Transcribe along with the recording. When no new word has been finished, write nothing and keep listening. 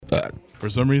For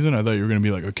some reason, I thought you were going to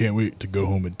be like, I can't wait to go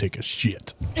home and take a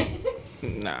shit.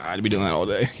 Nah, I'd be doing that all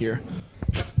day here.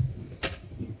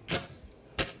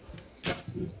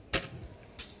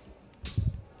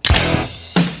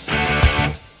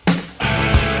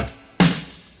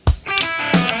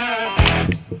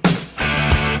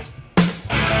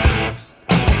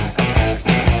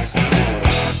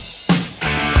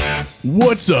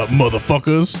 What's up,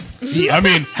 motherfuckers? I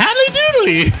mean, howdy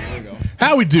doodly.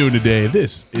 How we doing today?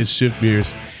 This is Shift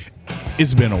Beers.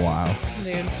 It's been a while,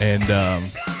 Dude.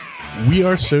 and we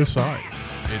are so sorry.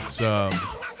 It's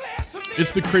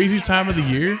the crazy time of the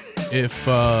year. If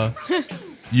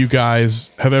you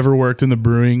guys have ever worked in the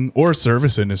brewing or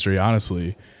service industry,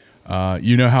 honestly,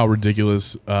 you know how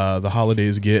ridiculous the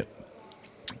holidays get,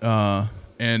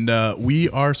 and we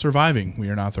are surviving. We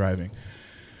are not thriving.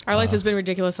 Our life has been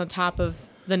ridiculous on top of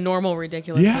the normal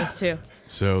ridiculousness too.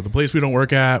 So the place we don't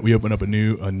work at, we open up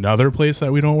another place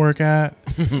that we don't work at.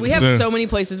 We have so many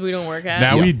places we don't work at.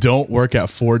 Now we don't work at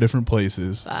 4 different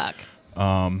places. Fuck.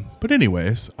 But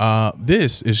anyways,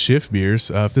 this is Shift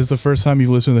Beers. If this is the first time you've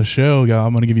listened to the show,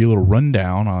 I'm going to give you a little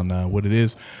rundown on what it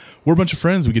is. We're a bunch of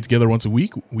friends. We get together once a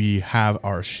week. We have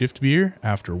our shift beer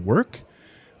after work.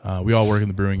 We all work in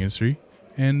the brewing industry.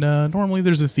 And normally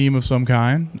there's a theme of some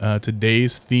kind.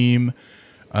 Today's theme,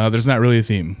 there's not really a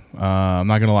theme. I'm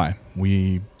not going to lie.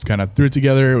 We kind of threw it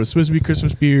together. It was supposed to be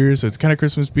Christmas beers. So it's kind of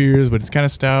Christmas beers, but it's kind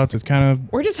of stouts. It's kind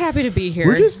of... We're just happy to be here.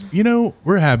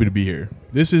 We're happy to be here.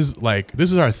 This is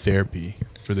our therapy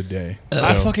for the day.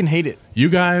 I fucking hate it. You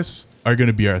guys are going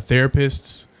to be our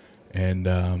therapists. And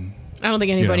I don't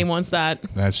think anybody wants that.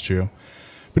 that's true.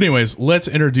 But anyways, let's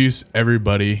introduce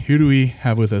everybody. Who do we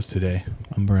have with us today?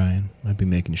 I'm Brian. I'd be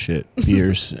making shit,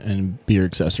 beers, and beer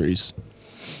accessories.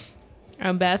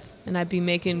 I'm Beth, and I'd be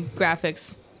making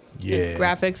graphics. Yeah.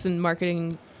 Graphics and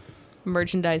marketing,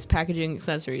 merchandise, packaging,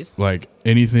 accessories. Like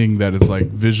anything that is like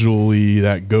visually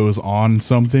that goes on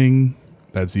something,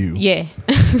 that's you. Yeah.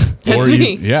 That's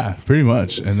me. Yeah, pretty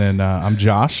much. And then I'm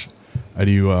Josh. I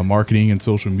do marketing and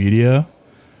social media,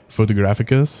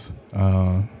 photographicas,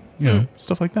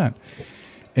 stuff like that.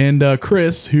 And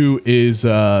Chris, who is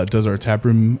does our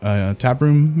taproom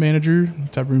manager,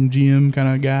 taproom GM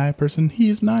kind of guy person,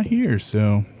 he's not here.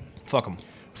 So Fuck them.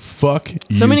 fuck you,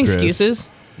 So many Chris. excuses.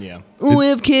 Yeah. We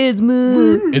have kids,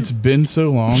 move. It's been so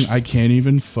long, I can't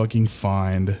even fucking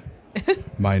find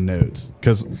my notes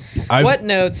because What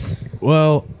notes?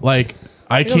 Well, like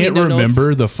I don't can't need no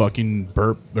remember the fucking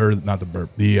burp or not the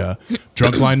burp, the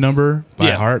drunk line number by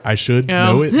Yeah. heart. I should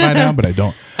Oh. know it by now, but I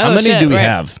don't. How Oh, many shit, do we right.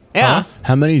 have? Yeah.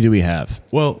 How many do we have?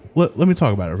 Well, let me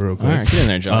talk about it real quick. All right, get in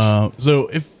there, Josh. So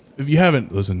if you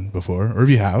haven't listened before, or if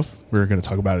you have, we're going to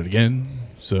talk about it again.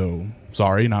 So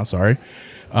sorry, not sorry.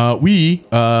 We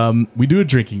do a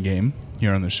drinking game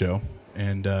here on the show,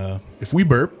 and if we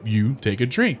burp, you take a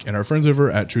drink. And our friends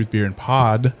over at Truth Beer and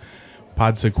Pod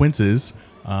Sequences,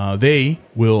 they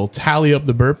will tally up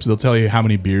the burps. They'll tell you how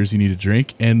many beers you need to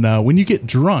drink, and when you get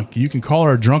drunk, you can call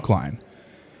our drunk line.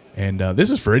 And this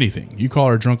is for anything. You call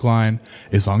our drunk line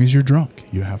as long as you're drunk.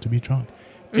 You have to be drunk.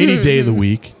 Any day of the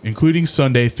week, including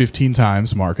Sunday, 15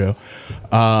 times, Marco.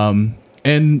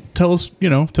 And tell us,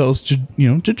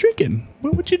 to drinking.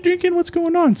 What you drinking? What's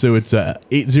going on? So it's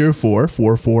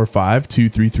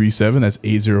 804-445-2337. That's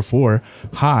 804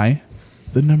 hi,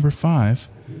 the number 5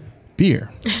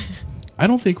 beer. I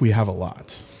don't think we have a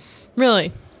lot.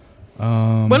 Really?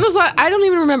 When was I don't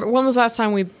even remember. When was the last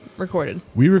time we recorded?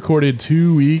 We recorded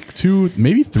 2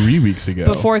 maybe 3 weeks ago.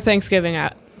 Before Thanksgiving,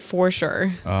 for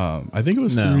sure. I think it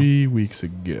was No. 3 weeks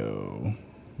ago.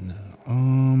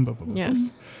 No.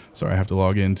 Yes. Sorry, I have to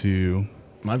log into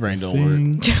My brain don't work.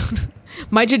 thing.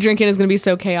 My drinking is going to be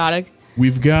so chaotic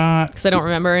We've got because I don't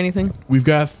remember anything.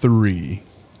 3,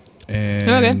 and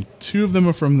Okay. 2 of them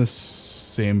are from the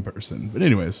same person. But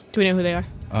anyways, Do we know who they are?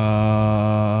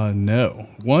 no.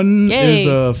 One Yay.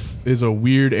 is a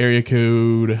weird area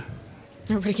code.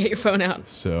 Everybody get your phone out.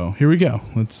 So here we go.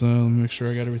 Let me make sure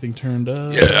I got everything turned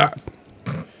up. Yeah.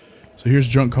 So here's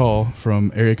drunk call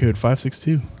from area code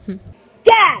 562.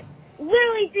 Dad,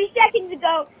 literally 3 seconds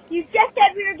ago, you just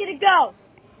said we were gonna go.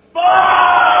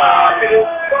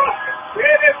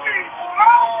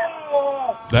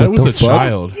 That What was the a fuck?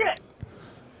 child.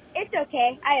 It's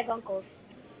okay, I have uncles.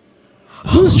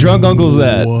 Whose drunk uncle's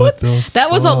that? What the That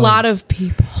was a fuck? lot of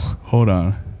people. Hold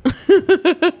on.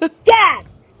 Dad,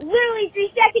 literally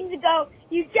 3 seconds ago,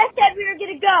 you just said we were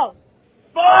gonna go.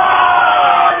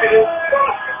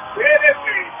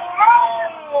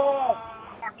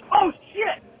 Oh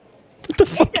shit! What the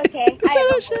fuck? It's okay, I have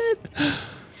uncles. Shit.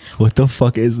 What the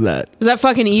fuck is that? Is that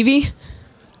fucking Evie?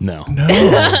 No. No.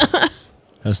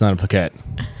 That's not a paquette.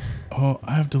 Oh,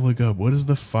 I have to look up. What is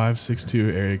the 562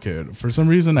 area code? For some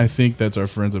reason, I think that's our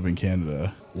friends up in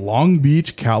Canada. Long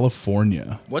Beach,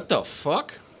 California. What the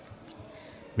fuck?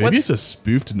 Maybe What's- it's a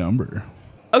spoofed number.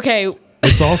 Okay.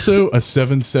 It's also a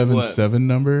 777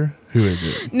 number. Who is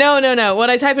it? No. When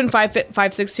I type in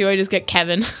 562, I just get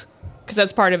Kevin because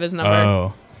that's part of his number.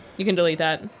 Oh. You can delete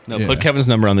that. No, Yeah. put Kevin's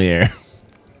number on the air.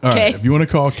 All right. Okay. If you want to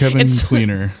call Kevin It's-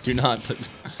 Cleaner. Do not put.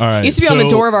 All right. Used to be on the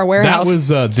door of our warehouse. That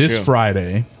was this True.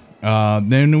 Friday.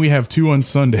 Then we have 2 on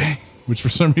Sunday, which for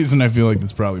some reason I feel like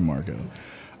that's probably Marco.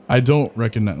 I don't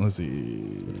recognize. Let's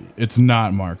see. It's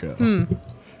not Marco.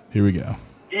 Here we go.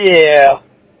 Yeah.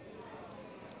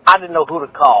 I didn't know who to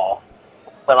call,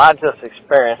 but I just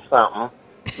experienced something.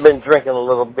 Been drinking a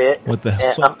little bit. What the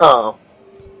and, fuck?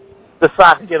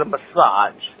 decided to get a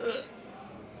massage.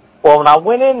 Well, when I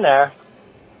went in there,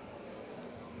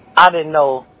 I didn't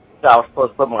know that I was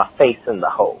supposed to put my face in the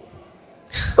hole.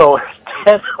 So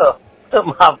instead of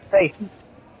putting my face,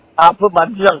 I put my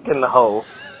junk in the hole.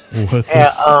 What the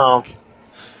And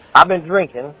I've been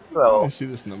drinking, so I see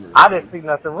this number. I didn't see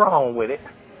nothing wrong with it.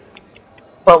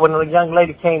 But when the young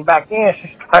lady came back in,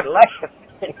 she started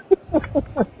laughing.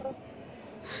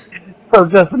 So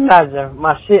just imagine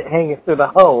my shit hanging through the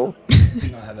hole do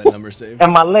not have that number saved.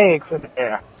 and my legs in the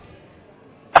air.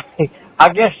 I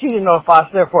guess she didn't know if I was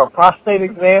there for a prostate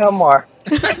exam or a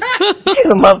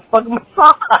motherfucking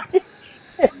massage.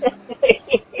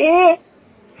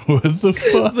 What the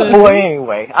fuck? Well,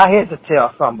 anyway, I had to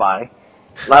tell somebody.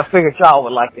 And I figured y'all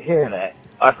would like to hear that.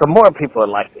 Or some more people would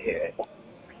like to hear it.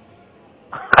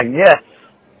 I guess.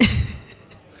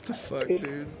 What the fuck,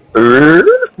 dude?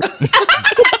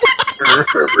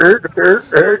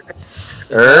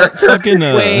 Fucking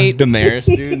Wait. Damaris,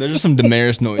 dude. There's just some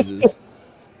Damaris noises.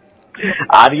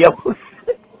 Adios.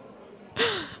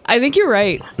 I think you're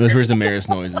right. Those were Damaris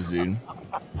noises, dude.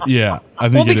 Yeah, I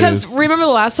Well, think it because is. remember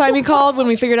the last time he called when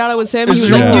we figured out it was him? He was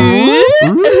Is like, it-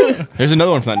 "Good?" There's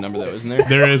another one for that number, though, isn't there?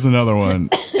 There is another one.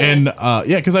 And yeah,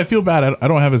 because I feel bad. I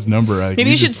don't have his number.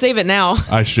 Maybe you should save it now.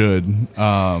 I should.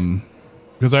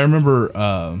 Because I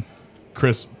remember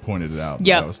Chris pointed it out. that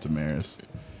Yep. That was Damaris.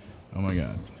 Oh my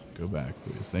God. Go back,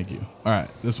 please. Thank you. All right.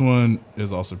 This one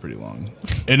is also pretty long.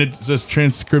 And it says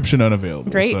transcription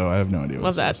unavailable. Great. So I have no idea what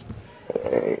Love it that. says.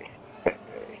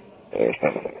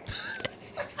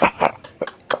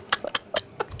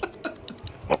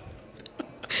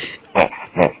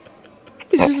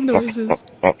 It's just noises.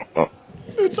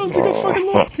 It sounds like a fucking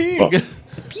little pig.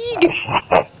 Pig.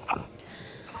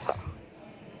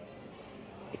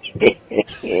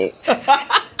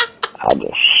 I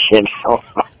just shit on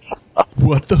myself.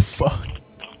 What the fuck?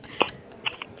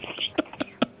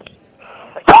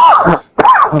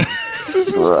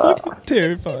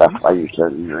 Terrifying. That's why you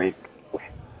shouldn't drink.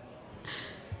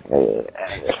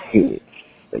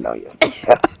 You know, you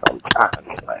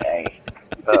sometimes, but hey,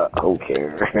 who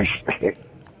cares?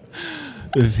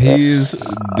 If he's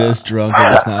this drunk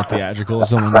and it's not theatrical,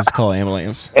 someone needs to call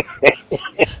ambulance.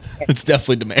 It's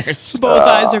definitely Damaris. Both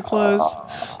eyes are closed.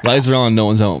 Lights are on, no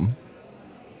one's home.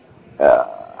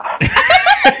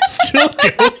 Still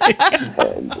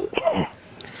going.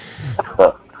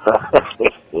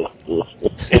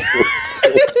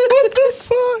 What the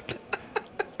fuck?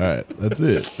 All right. That's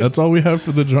it. That's all we have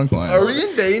for the drunk line.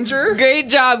 in danger? Great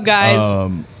job,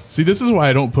 guys. See, this is why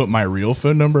I don't put my real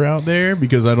phone number out there,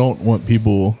 because I don't want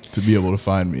people to be able to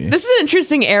find me. This is an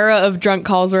interesting era of drunk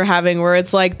calls we're having where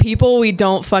it's like people we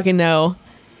don't fucking know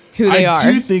who they I are.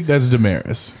 do think that's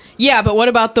Damaris. Yeah, but what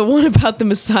about the one about the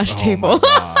massage table?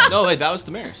 No, wait, that was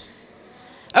Damaris.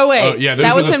 Oh, wait. Oh, yeah, those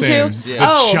that were was the him same. too? The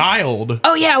Oh. child.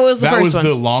 Oh, yeah, it was the That first was one.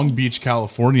 the Long Beach,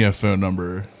 California phone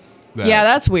number. Yeah,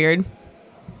 that's weird.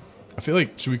 I feel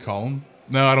like, should we call him?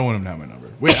 No, I don't want him to have my number.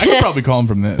 Wait, I could probably call him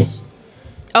from this.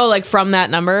 Oh, like from that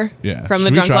number? Yeah. From the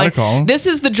Should we drunk try to line? call him? This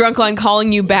is the drunk line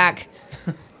calling you back.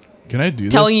 Can I do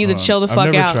this? Telling you to Hold on. chill the fuck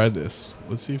I've never out. tried this.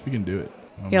 Let's see if we can do it.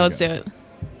 Oh Yeah, my let's God. do it.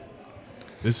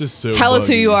 This is so Tell us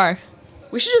who buggy. you are.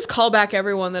 We should just call back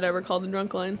everyone that ever called the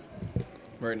drunk line.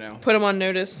 Right now. Put them on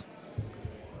notice.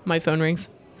 My phone rings.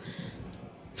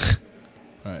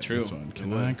 All right, True. this one.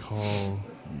 Can It would. I call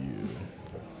you?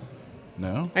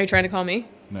 No? Are you trying to call me?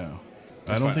 No.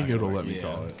 I don't think it'll let me Yeah.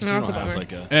 call it. No, that's a You don't have, bummer.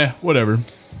 like a... Whatever.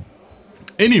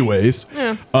 Anyways,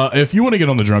 Yeah. if you want to get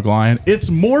on the drunk line, it's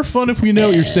more fun if we know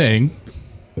what you're saying.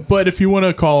 But if you want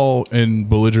to call and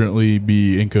belligerently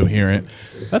be incoherent,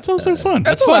 that's also fun.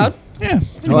 That's fun. allowed. Yeah.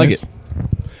 I like anyways. it.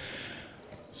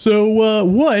 So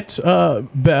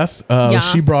Beth, Yeah.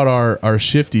 she brought our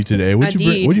shifty today. What'd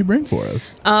Indeed. you bring for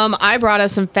us? I brought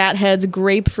us some Fatheads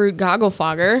grapefruit goggle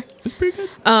fogger. It's pretty good.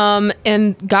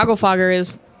 And goggle fogger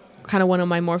is kind of one of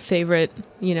my more favorite,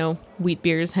 wheat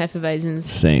beers, Hefeweizens.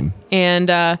 Same. And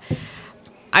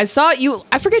I saw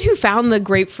I forget who found the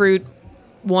grapefruit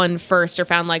one first, or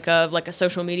found like a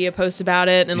social media post about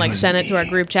it, and like sent it to our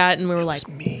group chat, and we were like,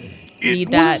 need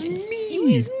that.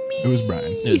 It was Brian.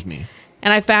 It was me.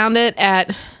 And I found it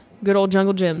at good old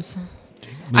Jungle Gyms.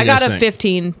 I got a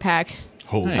 15 pack.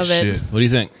 Holy Of it. shit! What do you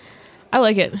think? I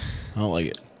like it. I don't like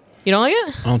it. You don't like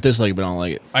it? I don't dislike it, but I don't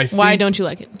like it. Why don't you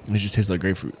like it? It just tastes like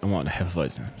grapefruit. I want to have a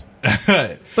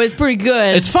But it's pretty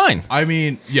good. It's fine. I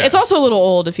mean, yes. It's also a little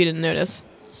old if you didn't notice.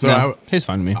 so. No, tastes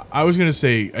fine to me. I was gonna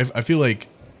say, I feel like,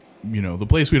 the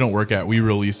place we don't work at, we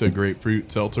released a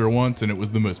grapefruit seltzer once, and it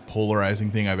was the most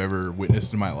polarizing thing I've ever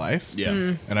witnessed in my life.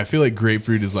 Yeah. And I feel like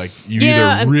grapefruit is like you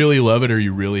Yeah, either really love it or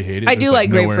you really hate it. I There's, do like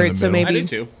nowhere in the grapefruit, so middle. maybe.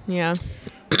 too. Yeah.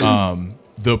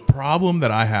 The problem that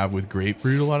I have with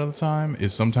grapefruit a lot of the time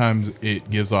is sometimes it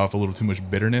gives off a little too much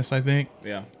bitterness, I think.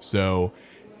 Yeah. So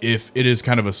if it is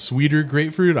kind of a sweeter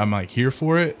grapefruit, I'm like here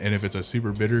for it. And if it's a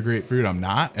super bitter grapefruit, I'm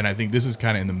not. And I think this is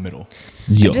kind of in the middle.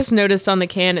 I just noticed on the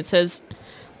can it says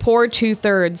pour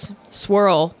 2/3,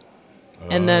 swirl,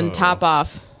 and then top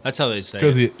off. That's how they say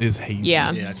Because it. it is hazy.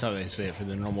 Yeah. Yeah, that's how they say it for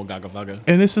the normal Gaga Vaga.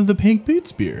 And this is the Pink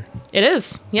Boots beer. It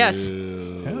is. Yes.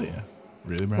 Hell yeah.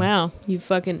 Really, Brian? Wow. You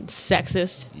fucking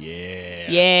sexist.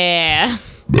 Yeah. Yeah.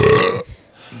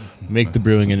 Make the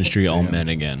brewing industry all men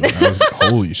again.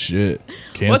 Holy shit.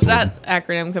 Canceled. What's that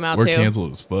acronym come out We're to?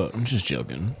 canceled as fuck. I'm just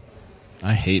joking.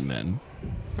 I hate men.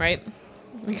 Right?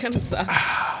 It kind of sucks.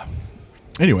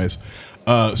 Anyways,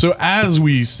 so as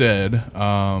we said,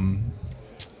 as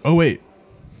we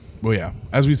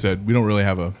said, we don't really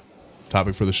have a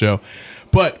topic for the show,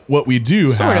 but what we do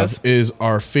Sort have of. is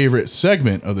our favorite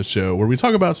segment of the show where we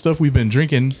talk about stuff we've been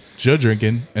drinking,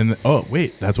 drinking, and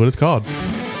that's what it's called.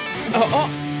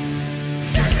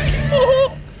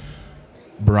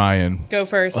 Brian, Go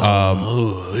first.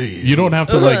 you don't have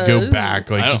to go back,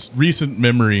 just recent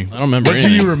memory. I don't remember What do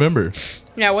anything. you remember?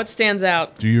 yeah, what stands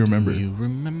out? Do you remember? You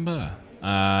remember?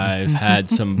 I've had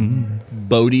some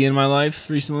Bodhi in my life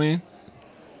recently.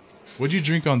 What'd you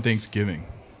drink on Thanksgiving?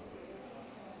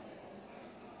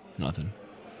 Nothing.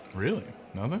 Really?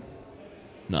 Nothing?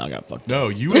 No, I got fucked. No,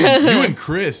 you and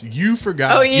Chris, you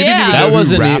forgot. Oh, You didn't yeah. even know That who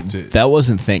wasn't wrapped it. that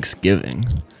wasn't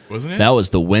Thanksgiving. Wasn't it? That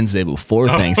was the Wednesday before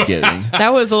Thanksgiving.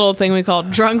 That was a little thing we called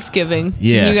Drunksgiving.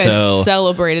 Yeah, You guys so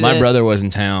celebrated my it. brother was in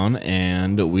town,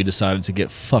 and we decided to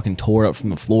get fucking tore up from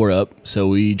the floor up. So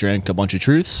we drank a bunch of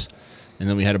Truths, and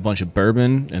then we had a bunch of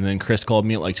bourbon. And then Chris called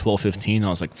me at like 12:15. I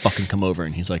was like, "Fucking come over,"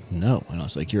 and he's like, "No," and I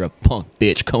was like, "You're a punk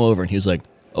bitch. Come over." And he was like,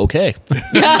 "Okay."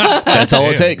 That's all it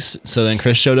Damn. takes. So then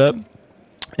Chris showed up,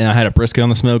 and I had a brisket on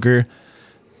the smoker.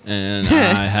 And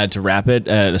I had to wrap it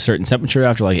at a certain temperature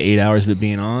after like 8 hours of it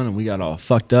being on, and we got all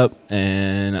fucked up.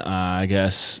 And I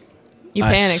guess You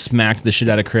I panicked. smacked the shit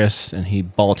out of Chris, and he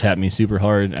ball tapped me super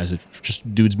hard as if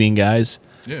just dudes being guys.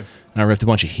 Yeah. And I ripped a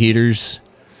bunch of heaters,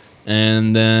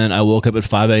 and then I woke up at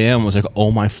 5 a.m. and was like, "Oh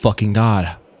my fucking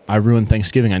god, I ruined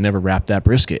Thanksgiving. I never wrapped that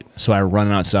brisket." So I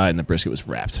run outside, and the brisket was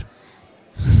wrapped.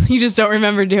 You just don't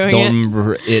remember doing Don't it.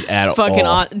 remember it at It's fucking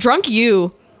all. Drunk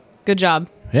you. Good job.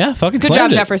 Yeah, fucking Good slammed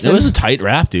job, it. Jefferson. It was a tight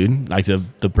wrap, dude. Like the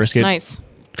brisket Nice.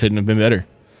 couldn't have been better.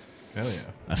 Hell yeah.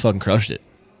 I fucking crushed it.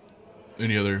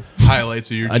 Any other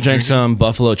highlights of your I drank some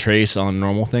Buffalo Trace on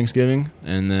normal Thanksgiving,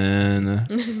 and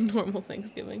then Normal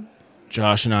Thanksgiving.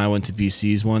 Josh and I went to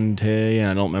BC's one day, and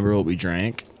I don't remember what we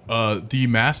drank. The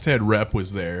masthead rep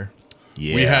was there.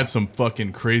 Yeah, We had some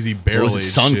fucking crazy what barrel was it? aged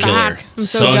Sun shit. Killer. Fuck, I'm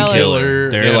so Sun jealous. Killer.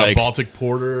 They They're had like a Baltic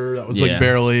Porter that was yeah, like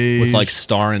barrel aged. with like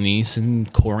star anise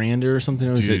and coriander or something. It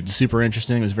was like, Dude. super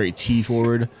interesting. It was very tea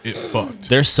forward. it fucked.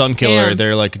 Their Sun Killer, Damn.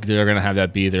 they're gonna have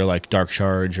that be their like Dark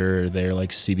Charge or their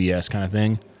like CBS kind of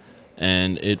thing,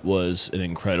 and it was an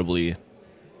incredibly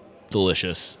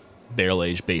delicious barrel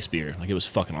aged base beer. Like it was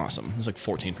fucking awesome. It was like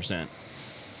 14%.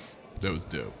 That was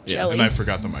dope. Jelly. And I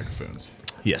forgot the microphones.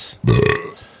 Yes.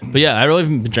 But yeah, I really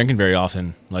haven't been drinking very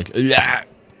often. Like,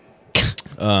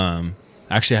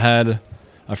 actually, I had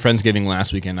a Friendsgiving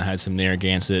last weekend. I had some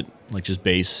Narragansett, like just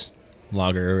base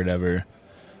lager or whatever.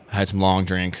 I had some long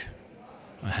drink.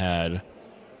 I had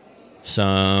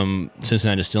some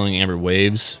Cincinnati Distilling Amber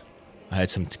Waves. I had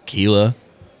some tequila.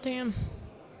 Damn.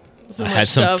 I had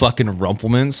some fucking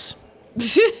Rumplemans.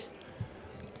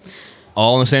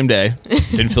 All on the same day.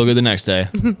 Didn't feel good the next day.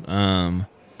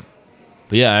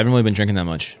 But yeah, I haven't really been drinking that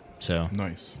much. So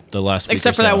Nice. the last week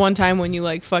Except or for that so. one time when you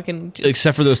like fucking just.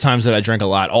 Except for those times that I drank a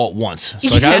lot all at once. So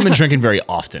like I haven't been drinking very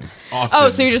often. Often. Oh,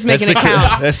 so you're just making it That's the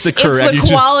count. that's the It's correct. the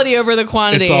quality over the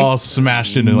quantity. It's all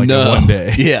smashed into like a one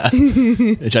day. Yeah.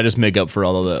 Which I just make up for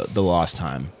all of the lost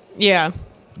time. Yeah.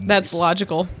 That's Nice.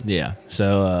 logical. Yeah.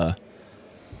 So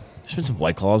there's been some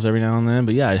White Claws every now and then,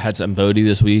 but yeah, I had some Bodhi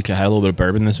this week. I had a little bit of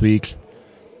bourbon this week,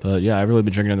 but yeah, I've really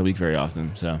been drinking in the week very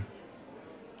often. So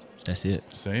that's it.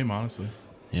 Same, honestly.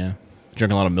 Yeah,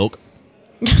 drinking a lot of milk.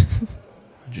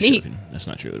 Just Neat. joking. That's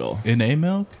not true at all. In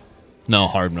milk? No,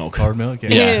 hard milk. Hard milk?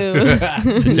 Yeah.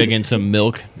 Ew. Taking some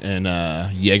milk and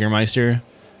Jägermeister.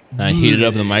 And I heat it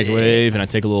up in the microwave, and I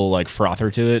take a little like frother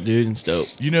to it, dude. It's dope.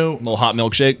 You know, A little hot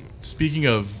milkshake. speaking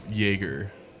of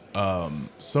Jaeger,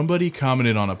 somebody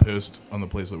commented on a post on the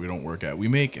place that we don't work at. We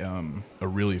make a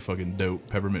really fucking dope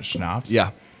peppermint schnapps.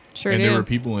 Sure and do. there were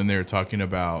people in there talking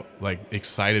about, like,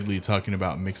 excitedly talking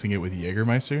about mixing it with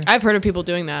Jägermeister. I've heard of people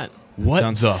doing that. What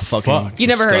Sounds the fucking fuck? You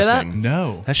never heard of that? disgusting.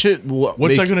 No. That shit.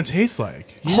 What's that going to taste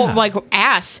like? Whole, like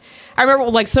ass. I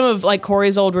remember like some of like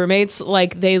Corey's old roommates,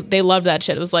 like they loved that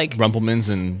shit. It was like Rumpelmans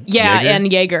and yeah, Jaeger?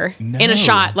 and Jaeger in No. a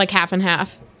shot, like half and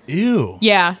half. Ew.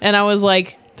 Yeah, and I was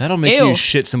like, That'll make Ew. you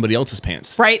shit somebody else's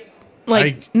pants. right,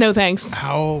 like no thanks.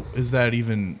 How is that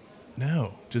even?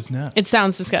 No, just no. It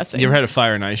sounds disgusting. You ever had a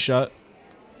fire and ice shot?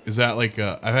 Is that like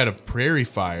I've had a prairie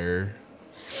fire.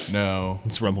 No.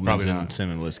 It's Rumpelmans Probably and not.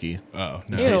 cinnamon whiskey. Oh,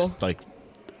 no. Ew. Tastes like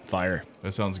fire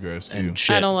That sounds gross too. and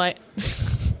shit. I don't like. I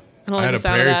don't I like had the a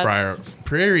sound of that.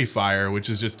 prairie fire, which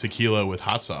is just tequila with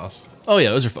hot sauce. Oh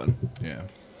yeah, those are fun. Yeah.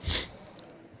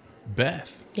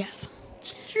 Beth. Yes.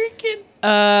 Drinking.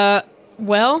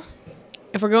 Well,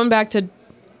 if we're going back to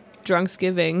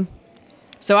Drunksgiving,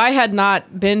 so I had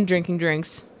not been drinking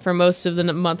drinks for most of the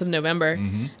month of November.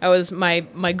 I was my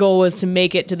goal was to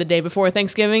make it to the day before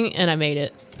Thanksgiving, and I made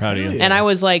it. Proud of you. Yeah. And I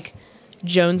was like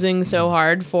jonesing so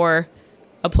hard for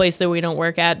a place that we don't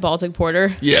work at, Baltic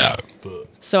Porter. Yeah. Fuck.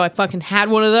 So I fucking had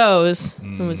one of those.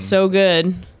 It was so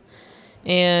good.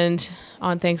 And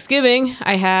on Thanksgiving,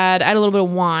 I had a little bit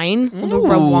of wine, a little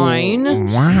bit of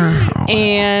wine. Wow.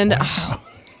 And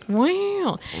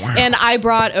wow. And I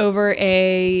brought over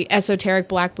a esoteric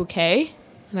black bouquet,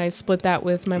 and I split that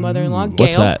with my mother-in-law, Gail.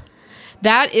 What's that?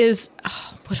 That is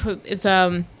it's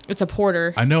a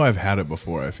porter. I know I've had it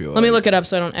before, I feel like. Let me look it up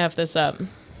so I don't F this up.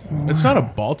 It's not a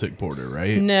Baltic porter,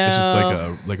 right? No. It's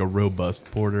just like a robust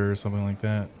porter or something like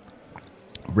that.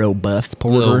 Robust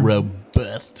Little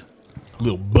robust.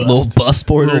 Little bust. Little bust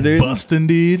porter, Little dude. bust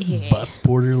indeed. Bust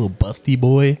porter, little busty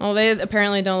boy. Well, they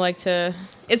apparently don't like to.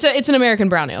 It's an American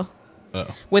brown ale Oh.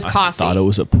 with coffee. Thought it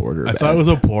was a porter. I thought it was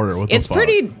a porter. What the It's fuck?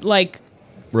 pretty like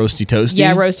roasty toasty.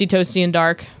 yeah, roasty, toasty, and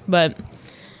dark. But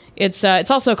it's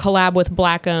also a collab with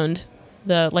Black Owned,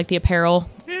 the apparel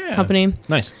Yeah. company.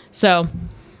 Nice. So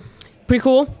pretty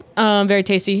cool, very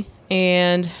tasty,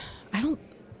 and I don't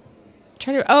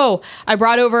try to. Oh, I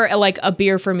brought over a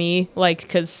beer for me,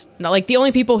 because the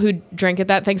only people who drink at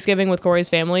that Thanksgiving with Corey's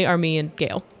family are me and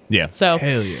Gail. Yeah. So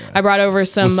Hell yeah. I brought over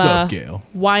some What's up, Gail?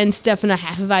 wine Stefana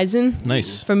Hefeweizen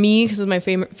Nice. for me because it's my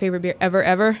favorite beer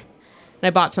ever. And I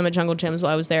bought some at Jungle Jim's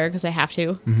while I was there because I have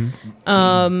to.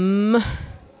 And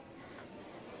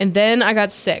then I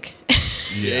got sick.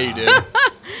 Yeah, you did.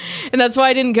 And that's why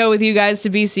I didn't go with you guys to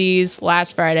BC's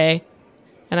last Friday.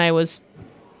 And I was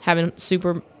having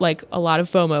super, a lot of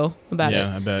FOMO about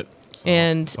Yeah, it. I bet.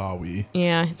 And Saw we.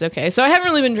 yeah, it's okay. So I haven't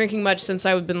really been drinking much since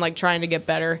I've been trying to get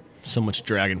better. So much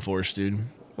Dragon Force, dude.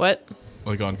 What?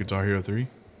 Like on Guitar Hero 3?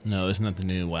 No, isn't that the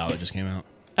new WoW that just came out?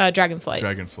 Dragonflight.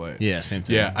 Dragonflight. Yeah, same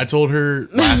thing. Yeah, I told her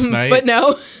last night. But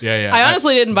no. Yeah, yeah. I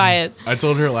honestly didn't buy it. I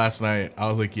told her last night. I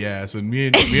was like, yeah. So me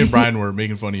and Brian were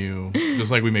making fun of you, just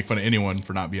like we make fun of anyone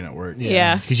for not being at work.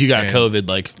 Yeah. Because you got And-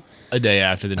 COVID a day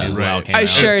after the new WoW Right. came I out.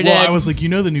 sure Well, did. I was like,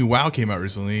 the new WoW came out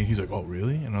recently. He's like, oh,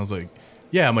 really? And I was like,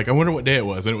 yeah. I'm like, I wonder what day it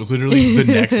was. And it was literally the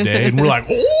next day. And we're like,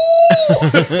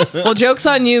 oh, Well, joke's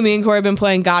on you. Me and Corey have been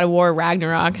playing God of War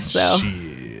Ragnarok, so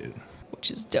shit. which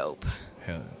is dope.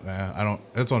 Hell, I don't.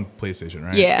 That's on PlayStation,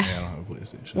 right? Yeah. I don't have a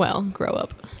PlayStation. Well, grow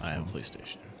up. I have a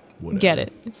PlayStation. Whatever. Get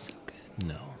it. It's so good.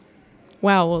 No.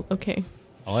 Wow. Well, okay.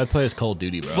 All I play is Call of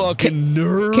Duty, bro.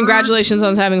 nerd. Congratulations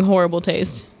on having horrible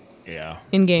taste Yeah.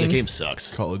 in games. The game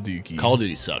sucks. Call of Duty. Call of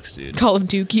Duty sucks, dude. Call of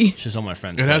Duty. It's just all my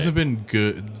friends. It play hasn't been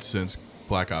good since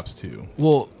Black Ops 2.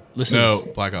 Well, listen. No,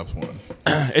 Black Ops 1.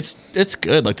 It's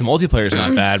good. The multiplayer is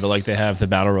not bad, but they have the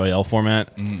battle royale format,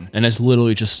 and it's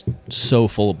literally just so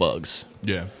full of bugs.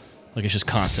 Yeah. It's just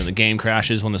constant. The game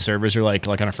crashes when the servers are like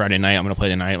on a Friday night. I'm gonna play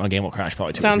tonight. My game will crash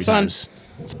probably 2 or 3 Sounds fun. times.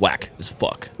 It's whack as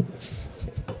fuck.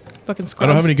 Fucking scrubs. I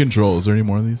don't have any controls. Are there any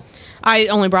more of these? I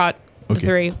only brought the Okay.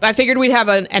 3. I figured we'd have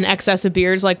an excess of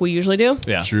beers like we usually do.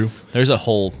 Yeah, True. There's a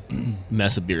whole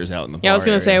mess of beers out in the bar Yeah, I was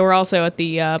gonna say area. we're also at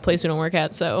the place we don't work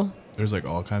at, so There's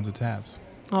all kinds of tabs.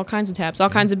 all kinds of taps, all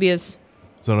kinds of beers.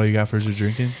 Is that all you got for your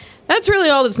drinking? That's really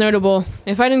all that's notable.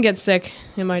 If I didn't get sick,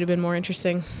 it might have been more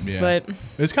interesting. Yeah. But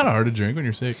It's kind of hard to drink when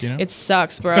you're sick, you know? it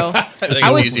sucks, bro. I think I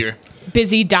it's was- easier.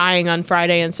 Busy dying on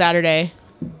Friday and Saturday.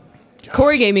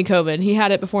 Corey gave me COVID. He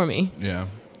had it before me. Yeah.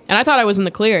 And I thought I was in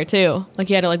the clear, too. Like,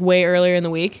 he had it, like, way earlier in the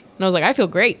week. And I was like, I feel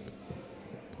great.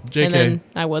 JK. And then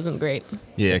I wasn't great.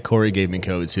 Yeah, Corey gave me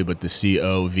code too, but the C,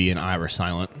 O, V, and I were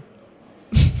silent.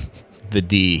 The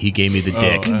D, he gave me the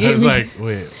dick. I was like,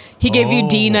 wait. He gave you Oh.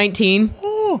 D19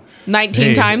 Oh. 19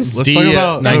 Hey, times. let's talk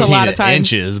about- That's a 19 lot of times.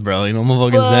 inches, bro. You know what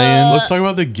I'm fucking saying? Let's talk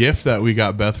about the gift that we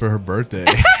got Beth for her birthday.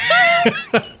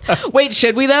 Wait,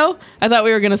 should we, though? I thought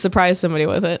we were going to surprise somebody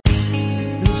with it.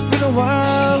 It's been a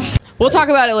while. We'll talk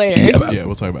about it later. Yeah,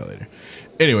 we'll talk about it later.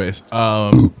 Anyways,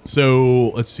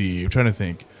 so let's see. I'm trying to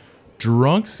think.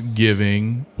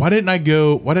 Drunksgiving. Why didn't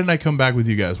I come back with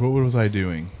you guys? What was I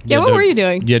doing? Yeah, what were you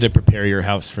doing? You had to prepare your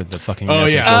house for the fucking Oh mess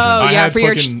of yeah. children. Oh, I yeah, had for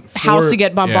your fucking house to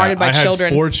get bombarded by I had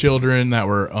children. 4 children that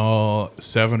were all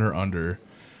 7 or under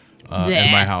in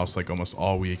Bleh. my house, like almost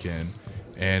all weekend.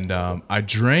 And I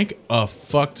drank a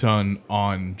fuck ton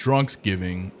on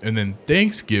Drunksgiving, and then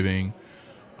Thanksgiving.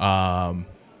 I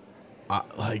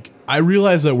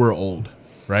realized that we're old,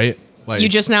 right? Like You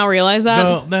just now realize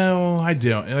that? no, I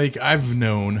don't. Like I've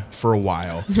known for a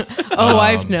while. Oh,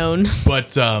 I've known.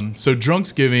 But so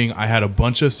Drunksgiving, I had a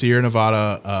bunch of Sierra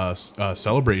Nevada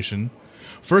celebration.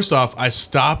 First off, I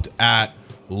stopped at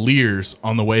Lear's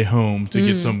on the way home to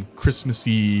get some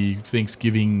Christmassy,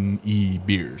 Thanksgiving-y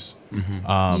beers.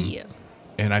 Yeah.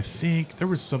 And I think there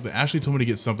was something. Ashley told me to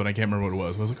get something. I can't remember what it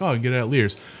was. I was like, oh, I can get it at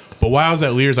Lear's. But while I was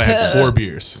at Lear's, I had 4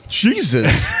 beers.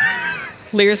 Jesus.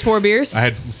 Lear's 4 beers? I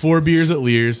had 4 beers at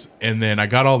Lear's, and then I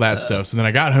got all that stuff. So then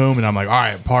I got home, and I'm like, all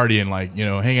right, partying, like, you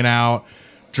know, hanging out,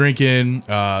 drinking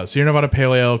Sierra Nevada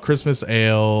Pale Ale, Christmas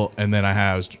Ale, and then I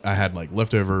had like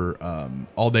leftover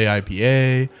all day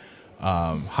IPA,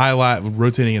 highlight,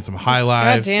 rotating in some High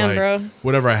Lives, damn, like, bro.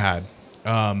 whatever I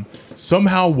had.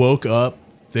 Somehow woke up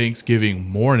Thanksgiving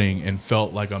morning and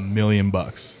felt like $1 million.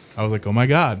 I was like, oh my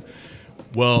God.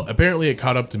 Well, apparently it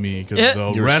caught up to me because Yeah.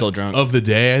 the You were still rest drunk. of the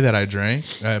day that I drank,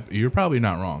 you're probably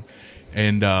not wrong,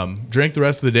 and drank the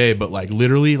rest of the day. But like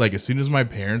literally, like as soon as my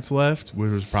parents left,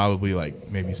 which was probably like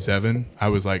maybe 7, I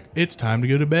was like, it's time to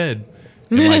go to bed.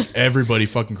 And like everybody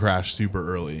fucking crashed super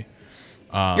early.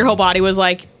 Your whole body was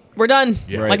like, we're done.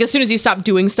 Yeah. Like, as soon as you stopped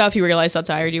doing stuff, you realized how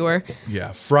tired you were.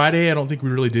 Yeah, Friday, I don't think we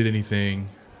really did anything.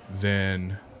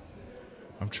 Then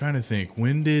I'm trying to think.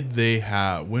 When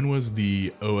was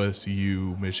the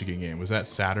OSU Michigan game? Was that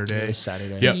Saturday? It was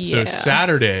Saturday. Yep. So Yeah.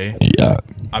 Saturday,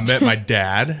 I met my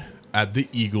dad at the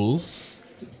Eagles,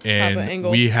 Papa and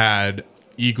Engel. we had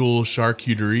Eagle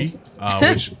charcuterie,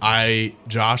 which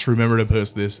Josh remembered to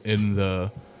post this in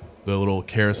the little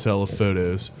carousel of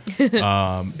photos.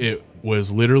 It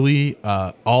was literally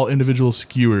all individual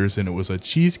skewers, and it was a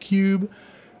cheese cube,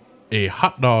 a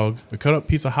hot dog, a cut up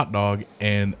piece of hot dog,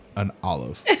 and an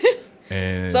olive.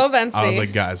 And So fancy. I was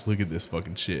like, guys, look at this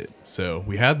fucking shit. So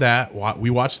we had that. We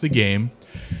watched the game.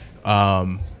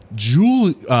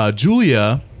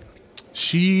 Julia,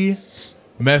 she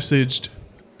messaged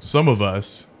some of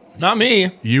us. Not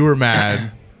me. You were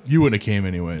mad. You wouldn't have came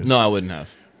anyways. No, I wouldn't have.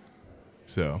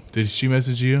 So did she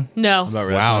message you? No. About Wow,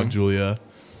 wrestling. Julia.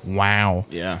 Wow.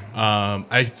 Yeah.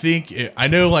 I think I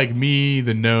know, like me,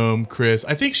 the gnome, Chris.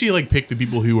 I think she like picked the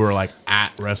people who were like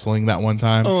at wrestling that one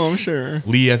time. Oh, I'm sure.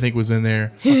 Lee, I think, was in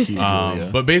there. Julia.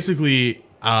 But basically,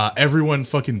 everyone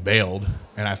fucking bailed,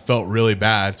 and I felt really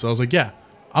bad. So I was like, "Yeah,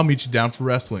 I'll meet you down for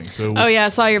wrestling." So Oh, yeah, I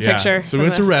saw your picture. So we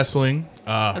went to wrestling.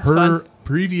 Her fun.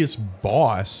 previous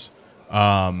boss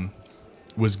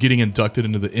was getting inducted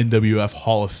into the NWF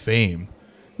Hall of Fame.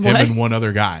 Him What? and one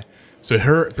other guy. So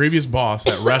her previous boss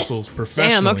that wrestles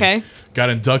professionally okay. got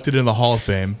inducted in the Hall of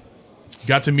Fame.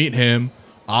 Got to meet him.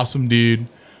 Awesome dude.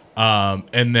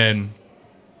 And then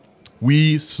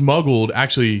we smuggled, I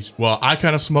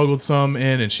kind of smuggled some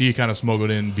in, and she kind of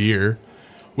smuggled in beer,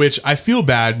 which I feel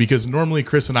bad because normally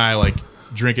Chris and I like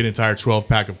drink an entire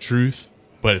 12-pack of Truth,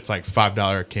 but it's like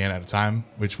 $5 a can at a time,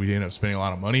 which we end up spending a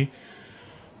lot of money.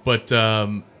 But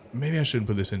maybe I shouldn't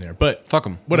put this in there, but Fuck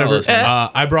 'em. whatever. Listen.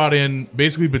 I brought in,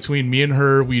 basically between me and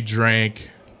her, we drank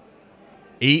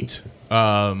 8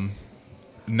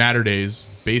 Natter Days,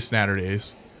 base Natter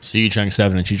Days, So you drank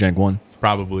 7 and she drank 1.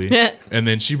 probably. And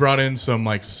then she brought in some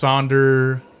like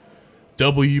Sonder,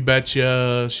 W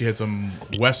Betcha. She had some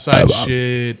West Side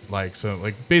shit. Like, so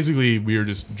like basically we were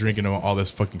just drinking all this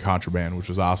fucking contraband, which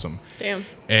was awesome. Damn.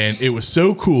 And it was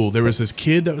so cool. There was this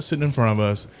kid that was sitting in front of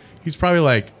us. He's probably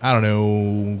like, I don't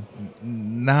know,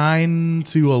 9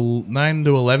 to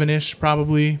 11-ish,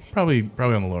 probably on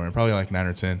the lower end, probably like 9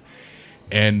 or 10.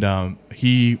 And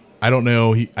he I don't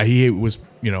know. He was,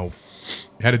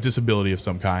 had a disability of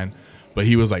some kind, but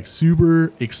he was like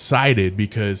super excited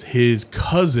because his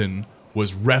cousin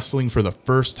was wrestling for the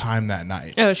first time that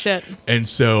night. Oh shit. And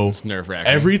so It's nerve-wracking.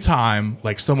 every time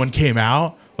like someone came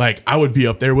out, like I would be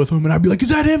up there with him and I'd be like, is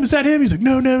that him? Is that him? He's like,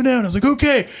 no. And I was like,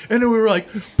 okay. And then we were like,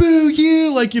 boo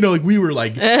you. Like, like we were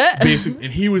like basic,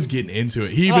 and he was getting into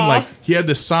it. He even like, he had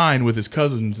this sign with his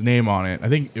cousin's name on it. I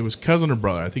think it was cousin or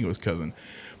brother. I think it was cousin.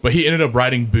 But he ended up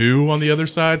writing boo on the other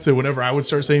side. So whenever I would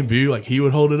start saying boo, like he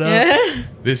would hold it up.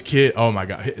 This kid, oh my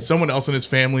God. Someone else in his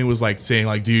family was like saying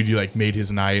like, dude, you like made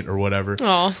his night or whatever.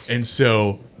 Aw. And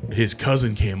so his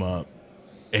cousin came up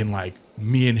and like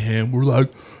me and him were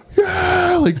like,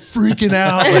 yeah, like freaking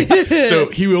out. Like, so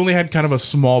he only had kind of a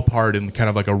small part in kind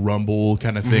of like a rumble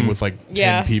kind of thing with like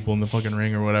 10 people in the fucking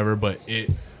ring or whatever. But it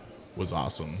was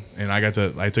awesome. And I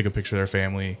took a picture of their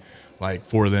family like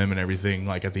for them and everything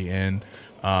like at the end.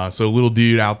 So little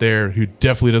dude out there who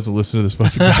definitely doesn't listen to this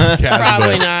fucking podcast.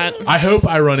 Probably but not. I hope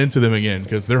I run into them again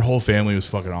because their whole family was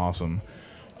fucking awesome.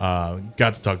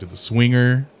 Got to talk to the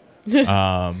swinger.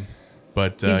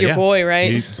 But He's your boy,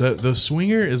 right? The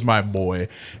swinger is my boy.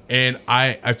 And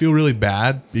I feel really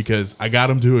bad because I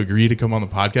got him to agree to come on the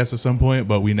podcast at some point,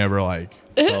 but we never like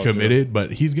committed.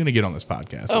 But he's going to get on this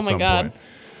podcast at some point.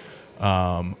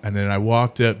 And then I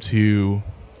walked up to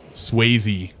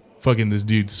Swayze. Fucking this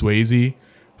dude Swayze.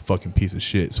 Fucking piece of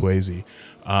shit, Swayze.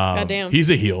 Goddamn. He's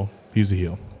a heel.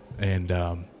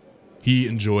 And he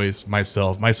enjoys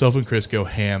myself. Myself and Chris go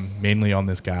ham mainly on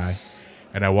this guy.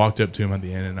 And I walked up to him at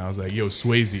the end and I was like, yo,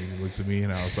 Swayze. And he looks at me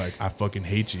and I was like, I fucking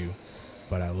hate you,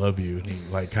 but I love you. And he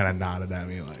like kind of nodded at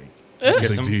me like,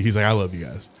 he's like, I love you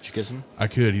guys. Did you kiss him? I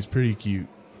could. He's pretty cute.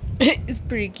 It's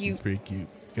pretty cute. He's pretty cute.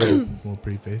 Got a little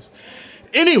pretty face.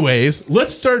 Anyways,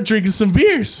 let's start drinking some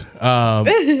beers. I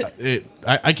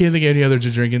can't think of any other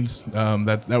drinkings.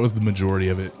 That was the majority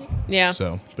of it. Yeah.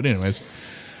 So, but anyways,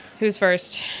 Who's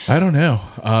first? I don't know.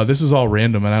 This is all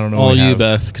random, and I don't know. All what we you, have.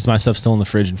 Beth, because my stuff's still in the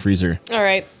fridge and freezer. All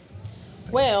right.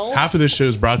 Well. Half of this show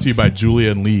is brought to you by Julia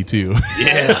and Lee too.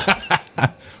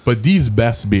 Yeah. But these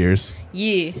best beers.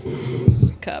 Yeah.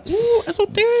 Cups. Ooh,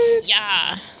 esoteric.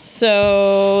 Yeah.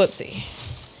 So let's see.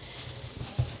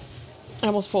 I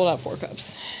almost pulled out 4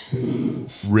 cups.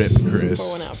 Rip, Chris.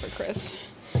 Pour one out for Chris.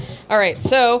 All right,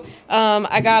 so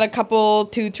I got a couple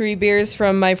 2-3 beers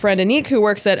from my friend Anique, who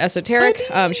works at Esoteric.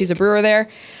 She's a brewer there.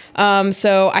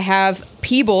 So I have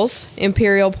Peebles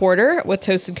Imperial Porter with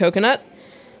toasted coconut.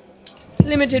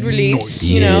 Limited release,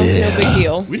 no big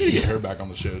deal. We need to get her back on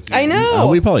the show too. I know.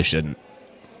 We probably shouldn't.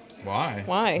 Why?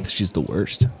 Why? She's the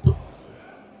worst.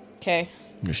 Okay.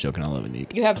 I'm just joking. I love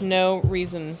Anique. You have no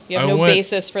reason. You have no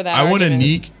basis for that. I want argument.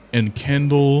 Anique and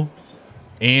Kendall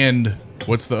and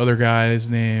what's the other guy's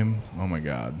name? Oh my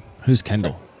god. Who's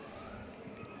Kendall?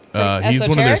 He's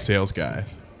one of their Esoteric? sales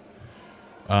guys.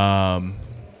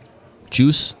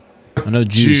 Juice? I know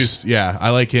Juice. Yeah,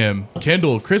 I like him.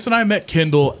 Kendall, Chris and I met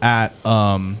Kendall at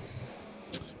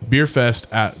Beer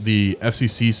Fest at the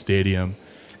FCC Stadium.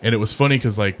 And it was funny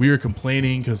because like we were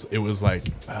complaining because it was like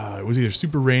it was either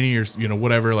super rainy or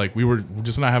whatever. Like we were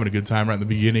just not having a good time right in the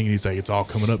beginning. And he's like, "It's all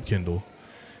coming up, Kendall."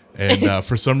 And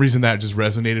for some reason that just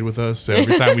resonated with us. So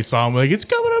every time we saw him, we're like, "It's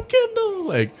coming up, Kendall."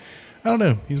 Like I don't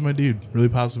know, he's my dude. Really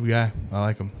positive guy. I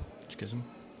like him. Did you kiss him?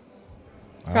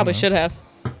 Probably should have.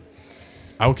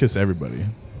 I would kiss everybody.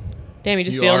 Damn, you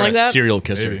just You feeling are like a that? serial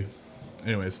kisser. Maybe.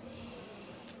 Anyways,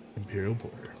 Imperial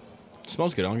Porter.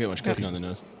 Smells good. I don't get much coconut on the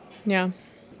nose. Yeah.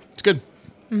 It's good.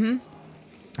 Mm-hmm.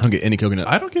 I don't get any coconut.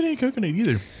 I don't get any coconut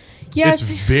either. Yeah. It's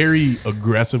very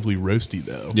aggressively roasty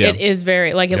though. Yeah. It is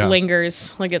very, like, it Yeah.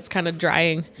 lingers. Like, it's kind of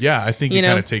drying. Yeah, I think You it know?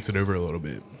 kind of takes it over a little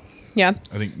bit. Yeah.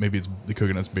 I think maybe it's the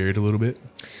coconut's buried a little bit.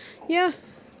 Yeah.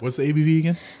 What's the ABV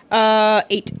again?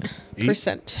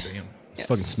 8%. Damn. It's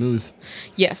fucking smooth.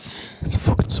 Yes. It's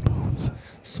fucking smooth.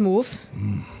 Smooth.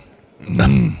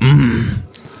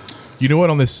 You know what?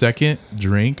 On the second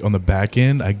drink, on the back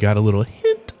end, I got a little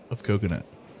hint of coconut.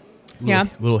 Yeah.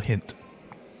 Little hint.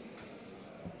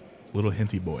 Little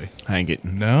hinty boy. I ain't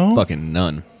getting No? fucking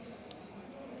none.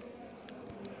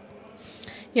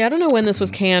 Yeah, I don't know when this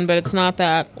was canned, but it's not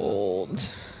that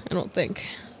old. I don't think.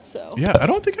 So. Yeah, I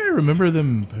don't think I remember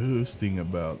them posting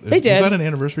about. They did. Was that an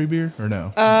anniversary beer or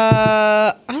no?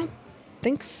 I don't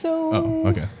think so. Oh,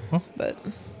 okay. Well, But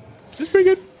it's pretty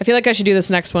good. I feel like I should do this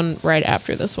next one right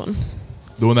after this one.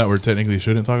 The one that we technically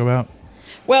shouldn't talk about?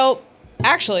 Well,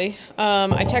 actually,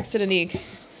 I texted Anique,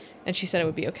 and she said it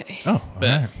would be okay. Oh, all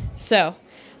right. So,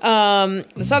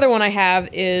 this other one I have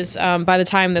is by the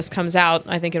time this comes out,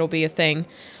 I think it'll be a thing.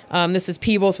 This is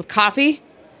Peebles with coffee.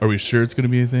 Are we sure it's going to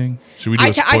be a thing? Should we do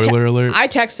a te- spoiler alert? I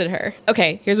texted her.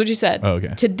 Okay, here's what she said. Oh,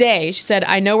 okay. Today, she said,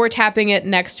 I know we're tapping it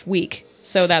next week,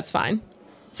 so that's fine.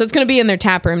 So it's going to be in their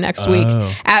tap room next week.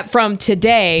 From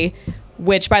today,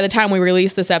 which by the time we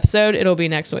release this episode, it'll be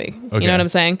next week. Okay. You know what I'm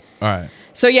saying? All right.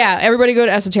 So yeah, everybody go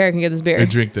to Esoteric and get this beer. And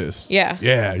drink this. Yeah.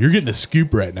 Yeah, you're getting the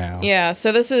scoop right now. Yeah,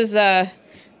 so this is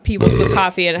Peebles with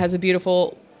coffee, and it has a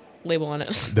beautiful label on it.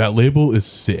 That label is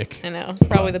sick. I know. It's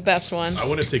probably the best one. I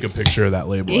want to take a picture of that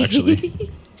label,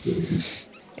 actually.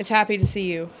 It's happy to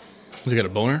see you. Has it got a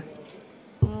boner?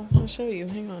 Well, I'll show you.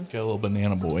 Hang on. Got a little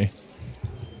banana boy.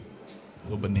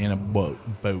 Little banana boat.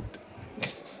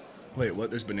 Wait, what?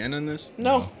 There's banana in this?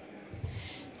 No.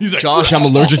 He's like, Josh, I'm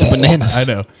allergic to bananas. I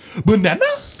know. Banana?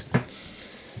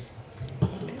 Oh,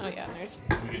 yeah. There's...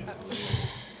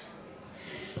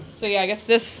 So, yeah, I guess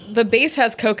the base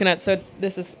has coconut, so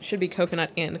this should be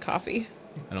coconut and coffee.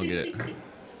 I don't get it.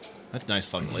 That's a nice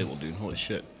fucking label, dude. Holy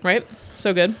shit. Right?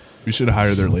 So good. We should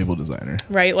hire their label designer.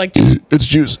 Right? Like, just It's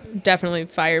juice. definitely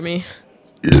fire me.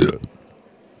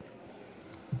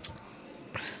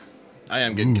 I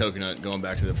am getting coconut going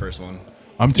back to the first one.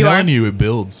 I'm You telling are? you, it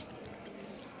builds.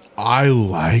 I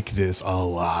like this a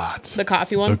lot. The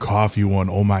coffee one? The coffee one.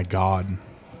 Oh my God.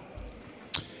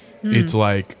 It's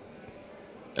like,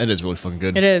 It is really fucking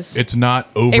good. It is. it's not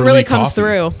overly It really comes coffee.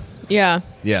 through. Yeah.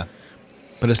 Yeah.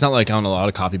 But it's not like, I don't know, a lot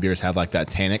of coffee beers have like that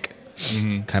tannic.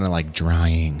 Kind of like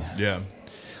drying. Yeah.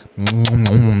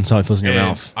 That's how it feels in your And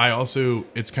mouth. I also,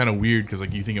 it's kind of weird because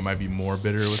like you think it might be more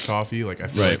bitter with coffee. Like I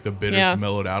feel Right. like the bitters Yeah.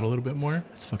 mellowed out a little bit more.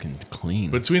 It's fucking clean.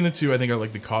 Between the two, I think I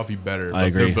like the coffee better. I But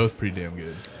agree. They're both pretty damn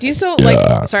good. Do you still,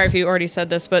 like, sorry if you already said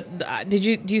this, but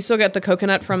do you still get the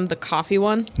coconut from the coffee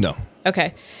one? no.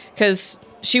 Okay. Because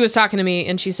she was talking to me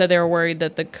and she said they were worried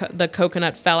that the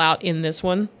coconut fell out in this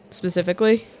one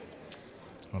specifically.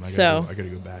 And I So- gotta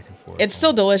go back and forth. It's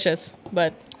still delicious,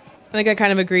 but I think I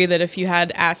kind of agree that if you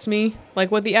had asked me like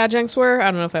what the adjuncts were, I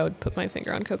don't know if I would put my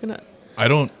finger on coconut. I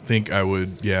don't think I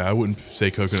would. Yeah, I wouldn't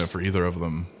say coconut for either of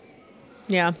them.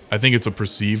 Yeah. I think it's a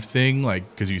perceived thing, like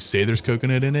because you say there's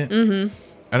coconut in it. Mm-hmm.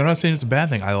 And I'm not saying it's a bad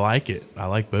thing. I like it. I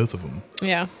like both of them.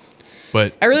 Yeah.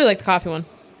 But I really like the coffee one.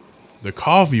 the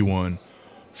coffee one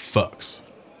fucks.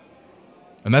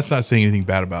 And that's not saying anything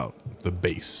bad about the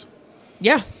base.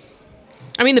 Yeah.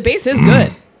 I mean, the base is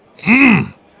good.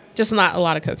 Just not a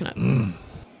lot of coconut.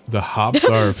 The hops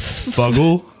are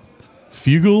Fuggle.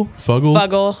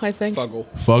 Fuggle, I think.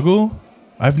 Fuggle?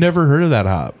 I've never heard of that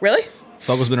hop. Really?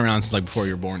 Fuggle's been around since like before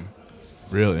you were born.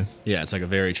 Really? Yeah, it's like a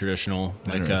very traditional,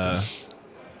 like Interesting.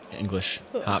 English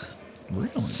hop.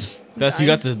 Really? Beth, you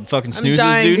got the fucking I'm snoozes,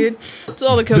 dying, dude? It's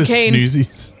all the The cocaine.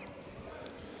 snoozies.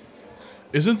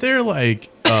 Isn't there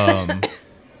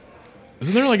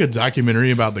like a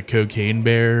documentary about the cocaine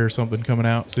bear or something coming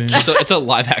out soon? So it's a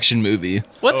live action movie.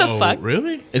 What the Oh, fuck?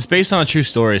 Really? It's based on a true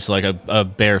story. So like a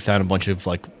bear found a bunch of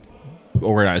like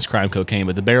organized crime cocaine,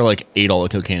 but the bear like ate all the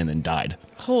cocaine and then died.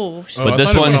 Oh, shit. Oh, But I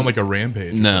this thought it went one's- on like a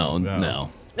rampage. or No, something. no.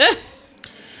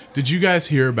 Did you guys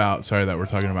hear about? Sorry that we're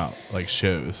talking about like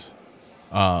shows.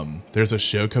 There's a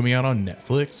show coming out on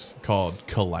Netflix called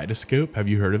Kaleidoscope. Have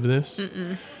you heard of this?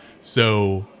 Mm-mm.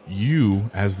 So you,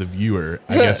 as the viewer,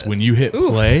 I guess when you hit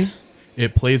play,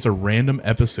 it plays a random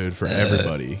episode for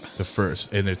everybody. The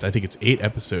first, and I think it's 8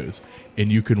 episodes, and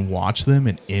you can watch them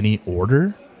in any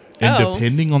order. And Oh.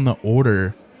 depending on the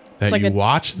order that like you a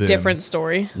watch them, different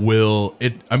story.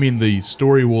 the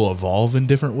story will evolve in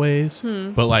different ways,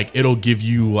 but like it'll give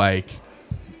you like,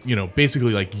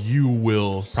 basically like you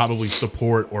will probably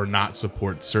support or not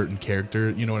support certain character,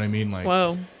 you know what I mean? Like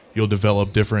Whoa. you'll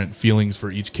develop different feelings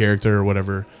for each character or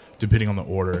whatever depending on the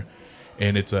order.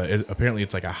 And apparently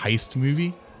it's like a heist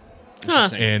movie. Huh.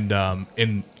 And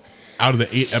out of the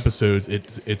 8 episodes,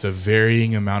 it's a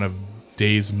varying amount of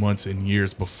days, months, and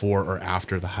years before or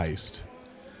after the heist.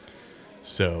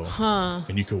 So,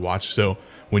 and you could watch. So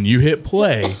when you hit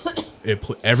play,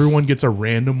 everyone gets a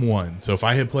random one. So if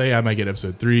I hit play, I might get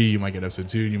episode 3, you might get episode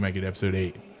 2, you might get episode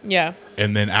 8. Yeah.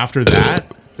 And then after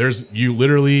that, you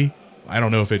literally, I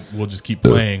don't know if it will just keep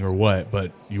playing or what,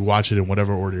 but you watch it in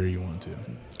whatever order you want to.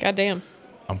 God damn.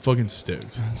 I'm fucking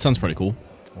stoked. Sounds pretty cool.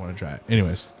 I want to try it.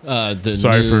 Anyways, The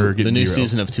Sorry new, for getting the new derailed.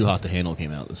 season of Too Hot to Handle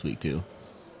came out this week too.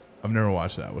 I've never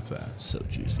watched that. What's that? So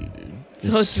juicy, dude.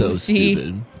 So It's so juicy.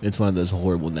 stupid. It's one of those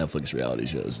horrible Netflix reality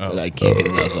shows that I can't get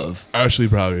enough of. Ashley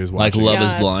probably is Like watching. Love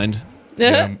is Yes. Blind.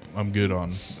 Yeah, I'm good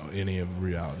on any of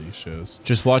reality shows.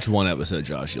 Just watch one episode,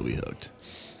 Josh. You'll be hooked.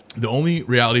 The only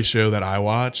reality show that I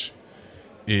watch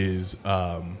is,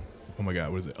 oh my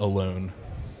God, what is it? Alone.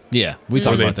 Yeah, we Where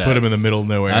talked they about that. put him in the middle of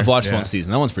nowhere. I've watched Yeah. one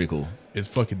season. That one's pretty cool. It's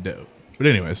fucking dope. But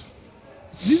anyways,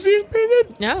 these beers are pretty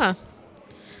good. Yeah.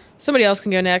 Somebody else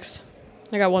can go next.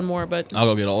 I got one more, but I'll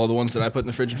go get all the ones that I put in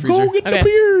the fridge and freezer. Go get Okay. the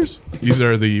beers. These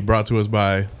are the brought to us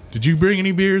by. Did you bring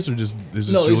any beers or just this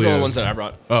is No, Julia? these are all the ones that I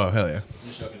brought. Oh hell yeah!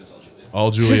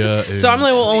 All Julia. so I'm the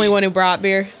only one who brought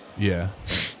beer. Yeah.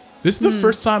 This is the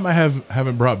first time I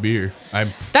haven't brought beer.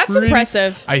 That's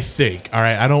impressive. I think. All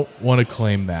right, I don't want to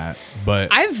claim that, but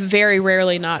I've very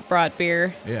rarely not brought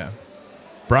beer. yeah.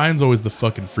 Brian's always the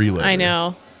fucking freeloader. I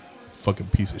know. Fucking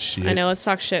piece of shit. I know. Let's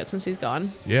talk shit since he's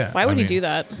gone. Yeah. Why would I he mean, do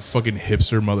that? Fucking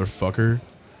hipster motherfucker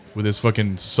with his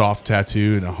fucking soft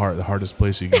tattoo in the hardest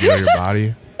place you can get on your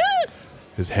body.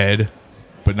 His head,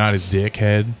 but not his dick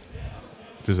head.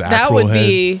 His actual That would head.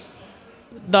 be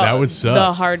That would suck.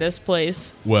 the hardest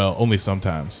place. Well, only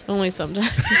sometimes. Only sometimes.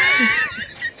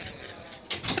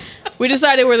 We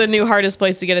decided where the new hardest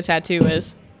place to get a tattoo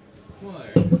is.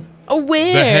 Oh,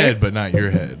 where? The head, but not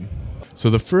your head. So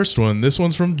the first one, this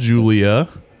one's from Julia,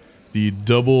 the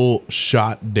double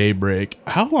shot daybreak.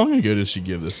 How long ago did she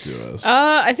give this to us?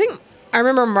 I think I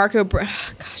remember Marco.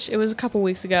 Gosh, it was a couple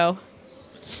weeks ago.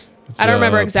 It's, I don't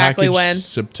remember exactly packaged when.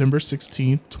 September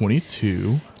 16th,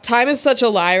 22. Time is such a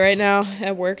lie right now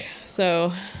at work,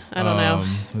 so I don't know.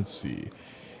 Let's see.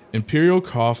 Imperial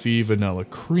Coffee Vanilla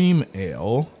Cream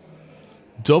Ale.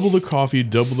 Double the coffee,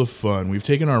 double the fun. We've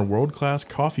taken our world-class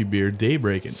coffee beer,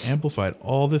 Daybreak, and amplified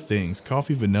all the things,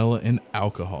 coffee, vanilla, and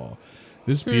alcohol.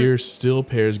 This beer still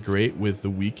pairs great with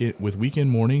weekend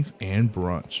mornings and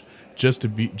brunch.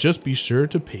 Just be sure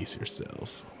to pace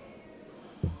yourself.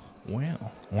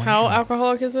 Wow. How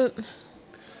alcoholic is it?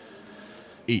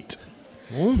 8.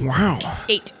 Oh, wow.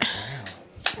 8.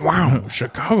 Wow,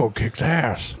 Chicago kicks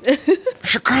ass.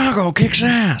 Chicago kicks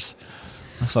ass.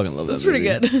 I fucking love that That's pretty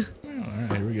movie. good. All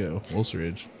right, here we go. Wolf's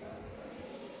Ridge.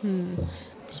 It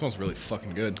smells really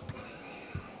fucking good.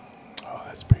 Oh,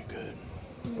 that's pretty good.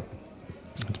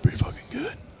 That's pretty fucking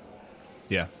good.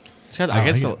 Yeah. It's got, I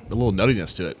guess, like a little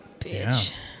nuttiness to it. Yeah.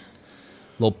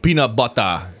 Little peanut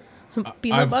butter.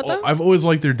 Peanut butter? I've always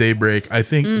liked their Daybreak. I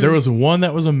think there was one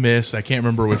that was a miss. I can't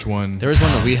remember which one. There was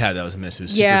one that we had that was a miss. It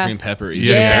was Yeah. super cream pepper.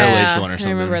 Yeah. Barrel aged one or I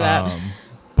something. remember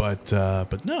that.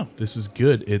 But no, this is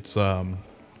good. It's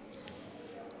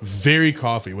very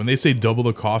coffee. When they say double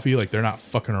the coffee, like they're not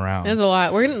fucking around. There's a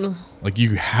lot. We're gonna. Like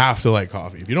you have to like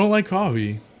coffee. If you don't like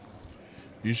coffee,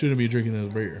 you shouldn't be drinking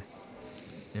this beer.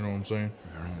 You know what I'm saying?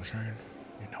 You know what I'm saying?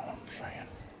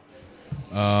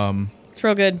 It's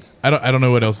real good. I don't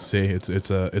know what else to say. It's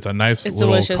a nice It's little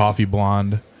delicious. coffee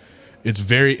blonde. It's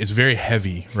very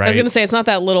heavy, right? I was gonna say it's not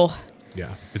that little.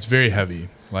 Yeah, it's very heavy.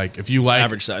 Like if you It's like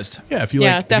average sized. Yeah, if you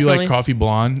Yeah, like definitely. coffee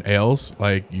blonde ales,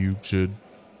 like you should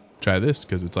try this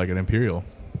because it's like an imperial.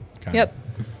 Kinda. Yep.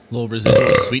 Little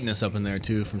residual sweetness up in there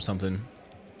too from something.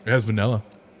 It has vanilla.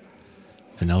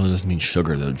 Vanilla doesn't mean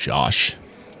sugar though, Josh.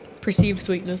 Perceived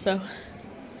sweetness though.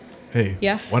 Hey,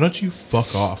 Yeah? why don't you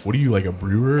fuck off? What are you, like a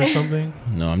brewer or something?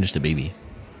 No, I'm just a baby.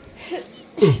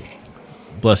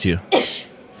 Bless you.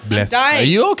 Bless. Dying. Are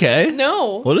you okay?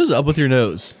 No. What is up with your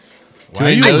nose? Why are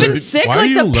you I've been allergic- sick why like are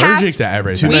you the allergic past to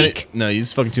everything? Too many. Week. No, you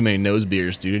just fucking too many nose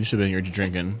beers, dude. You should have been here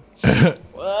drinking.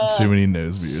 Too many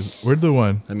nose beers. Where'd the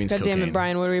one? That means God cocaine. damn it,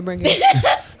 Brian. What are we bringing?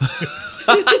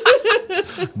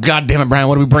 God damn it, Brian.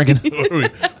 What are we drinking?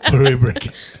 What are we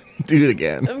breaking? Do it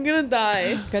again. I'm gonna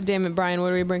die. God damn it, Brian.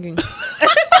 What are we bringing? I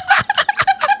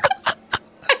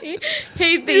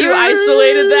hate that you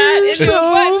isolated that into a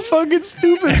button. fucking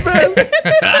stupid, man.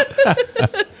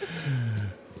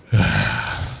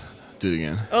 Do it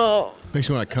again. Oh, Makes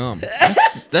me want to come.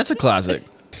 That's a classic.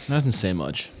 That doesn't say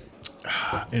much.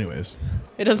 Anyways,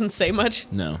 it doesn't say much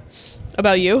No.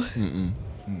 about you. It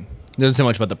doesn't say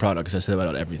much about the product because I said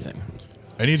about everything.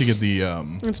 I need to get the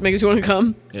It just makes you want to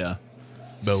come. Yeah.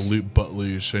 loop butt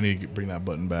loose. I need to bring that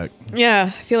button back.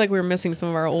 Yeah, I feel like we were missing some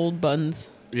of our old buttons.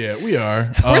 Yeah, we are.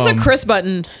 Where's a Chris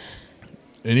button?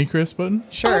 Any Chris button?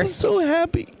 Sure. so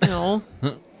happy. No.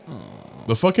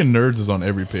 The fucking nerds is on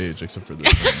every page except for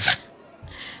this one.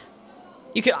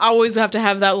 You could always have to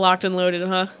have that locked and loaded,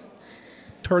 huh?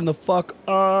 Turn the fuck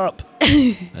up.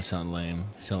 That sound lame.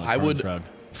 You sound like I Carmen would- Frog.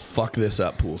 Fuck this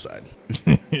up poolside.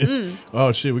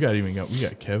 Oh shit, we got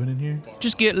Kevin in here.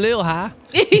 Just get a little high.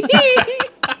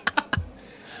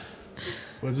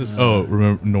 What's this? Oh,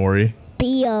 remember Nori?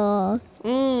 Beer.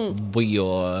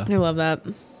 Boy. I love that.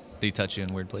 Do you touch you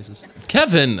in weird places?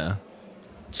 Kevin.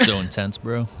 So intense,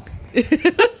 bro.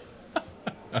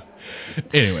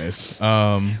 Anyways,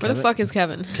 Where the fuck is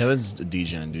Kevin? Kevin's a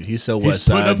degen, dude. He's so he's west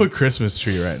putting side. up a Christmas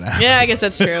tree right now. Yeah, I guess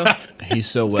that's true. He's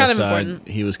so kind west of side. important.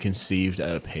 He was conceived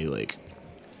at a pay lake.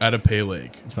 At a Pay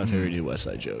Lake. It's my favorite dude west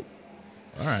side joke.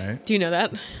 All right. Do you know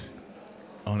that?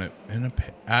 On it in a pay,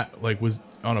 at like was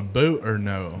on a boat or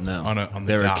no? No, on the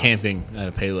they were dock? camping at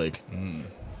a pay lake.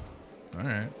 All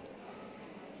right.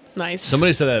 Nice.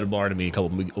 Somebody said that at a bar to me a couple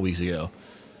weeks ago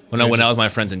when I went out with my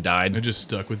friends and died. It just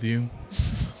stuck with you.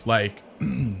 Like,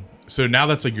 so now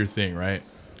that's like your thing, right?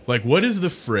 Like, what is the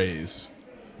phrase?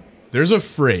 There's a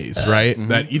phrase, right,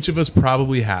 that each of us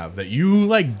probably have that you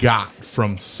like got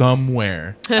from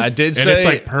somewhere, I did and say it's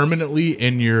like permanently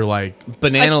in your like.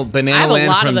 banana I have a land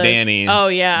lot from of those. Danny. Oh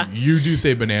yeah. You do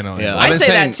say banana. Land. Yeah, I I've been say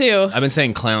saying, that too. I've been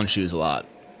saying clown shoes a lot,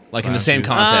 like in Clown the same shoes.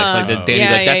 context. Like the Danny,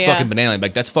 Yeah, like that's yeah, yeah. fucking banana land.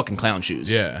 Like that's fucking clown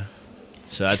shoes. Yeah.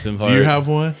 So that's been part. Do you have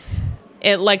one?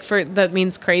 It like for that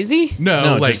means crazy.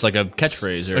 No, no, just like a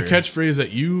catchphrase or a catchphrase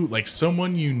that you like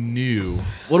someone you knew.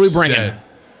 What are we bringing? said,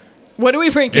 What do we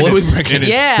bring? and What are we it's- bringing? and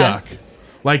it's Yeah. stuck.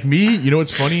 Like me, you know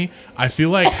what's funny? I feel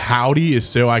like howdy is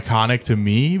so iconic to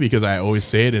me because I always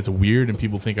say it. It's weird and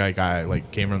people think like I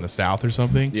like came from the South or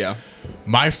something. Yeah.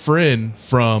 My friend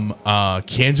from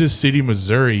Kansas City,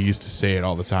 Missouri used to say it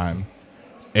all the time.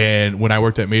 And when I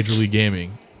worked at Major League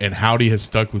Gaming, and howdy has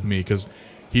stuck with me because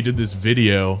he did this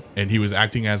video and he was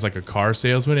acting as like a car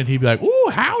salesman and he'd be like, "Ooh,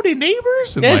 howdy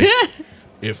neighbors." And like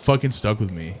it fucking stuck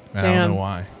with me. And I don't Damn. know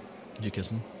why. Did you kiss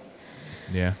him?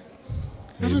 Yeah.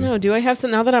 I don't know. Do I have some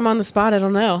now that I'm on the spot? I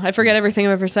don't know. I forget everything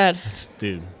I've ever said.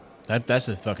 Dude, that's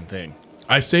the fucking thing.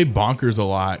 I say bonkers a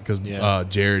lot because Yeah.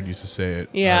 Jared used to say it.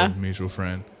 Yeah. Our mutual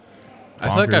friend. I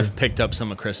feel like Bonker. I've picked up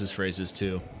some of Chris's phrases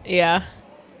too. Yeah.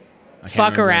 I can't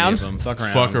Fuck remember any around. of them. Fuck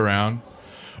around. Fuck around.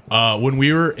 When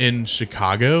we were in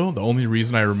Chicago, the only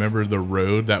reason I remember the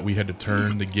road that we had to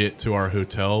turn to get to our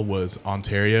hotel was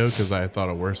Ontario because I thought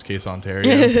a worst case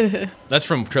Ontario. That's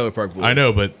from Trailer Park Boys. I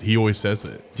know, but he always says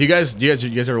it. Do you guys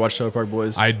ever watch Trailer Park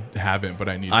Boys? I haven't, but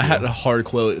I need to. I had a hard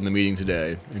quote in the meeting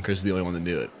today, and Chris is the only one that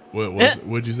knew it.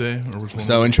 What'd you say? Or which one?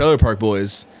 So in Trailer Park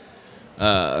Boys,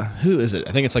 who is it?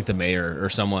 I think it's like the mayor or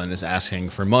someone is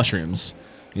asking for mushrooms.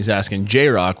 He's asking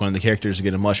J-Rock, one of the characters, to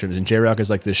get him mushrooms, and J-Rock is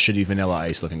like this shitty Vanilla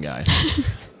Ice looking guy.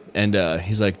 And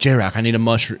he's like, J-Rock, I need a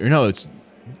mushroom. Or no, it's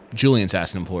Julian's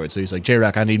asking him for it. So he's like,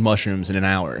 J-Rock, I need mushrooms in an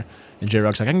hour. And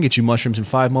J-Rock's like, I can get you mushrooms in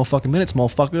 5 motherfucking minutes,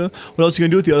 motherfucker. What else are you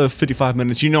gonna do with the other 55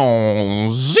 minutes? You know,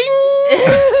 zing!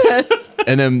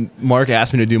 And then Mark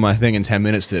asked me to do my thing in 10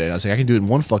 minutes today. And I was like, I can do it in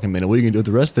 1 fucking minute. What are you gonna do with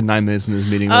the rest of the 9 minutes in this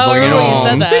meeting? Oh, I remember when you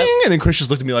said that. Zing! And then Chris just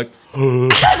looked at me like,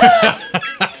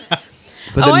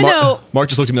 But Oh, I know. Mark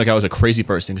just looked at me like I was a crazy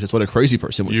person because that's what a crazy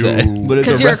person would You- say. But it's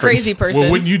 'Cause a you're a reference. crazy person.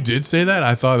 Well, when you did say that,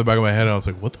 I thought in the back of my head, I was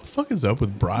like, "What the fuck is up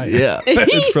with Brian?" Yeah,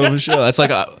 it's from the show. That's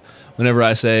like whenever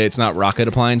I say it's not rocket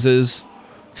appliances,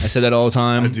 I say that all the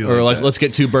time. I do Or like like that. let's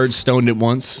get 2 birds stoned at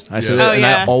once. I say Yeah. that, Oh, and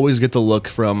yeah. I always get the look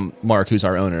from Mark, who's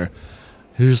our owner,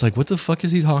 who's just like, "What the fuck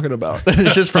is he talking about?"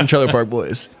 It's just from Trailer Park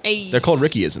Boys. Hey. They're called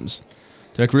Rickyisms.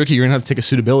 They're like, Ricky, you're gonna have to take a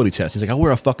suitability test. He's like, I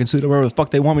wear a fucking suit. I wear whatever the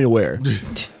fuck they want me to wear.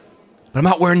 But I'm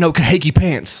not wearing no kahaki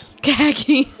pants.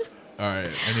 Khaki. All right,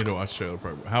 I need to watch Trailer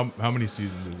Park. How many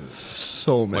seasons is it?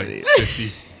 So many. Like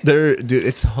 50. Dude,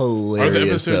 it's Are hilarious. the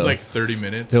episodes though. like 30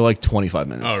 minutes? They're like 25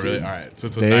 minutes. Oh, really? dude. All right. So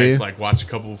it's a They- nice like watch a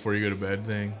couple before you go to bed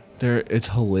thing. It's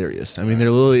hilarious. I mean, they're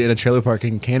literally in a trailer park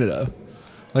in Canada.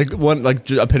 Like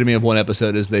epitome of one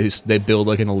episode is they build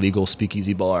like an illegal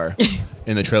speakeasy bar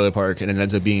in the trailer park, and it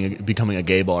ends up becoming a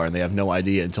gay bar, and they have no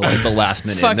idea until like the last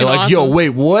minute. And they're Fucking like, "Yo, awesome. wait,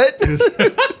 what?"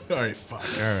 All right. Fuck.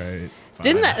 All right. Fine.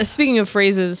 Didn't I, speaking of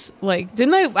phrases, like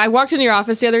didn't I walked into your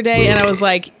office the other day and I was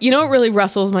like, you know what really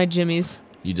rustles my jimmies?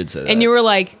 You did say that. And you were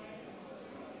like,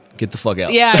 Get the fuck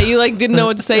out. yeah, you like didn't know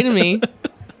what to say to me.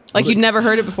 Like you'd never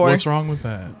heard it before. What's wrong with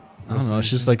that? I don't know. It's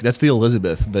just like that's the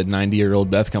Elizabeth, the 90-year-old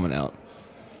Beth coming out.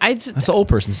 That's an old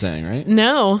person saying, right?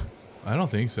 No. I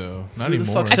don't think so. Not Who the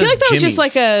anymore. fuck I feel like that was Jimmy's.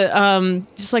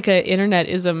 just like a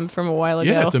internet-ism from a while ago.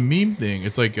 Yeah, it's a meme thing.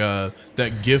 It's like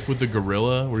that GIF with the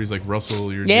gorilla where he's like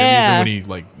Russell your Yeah. jimmies,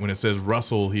 and when it says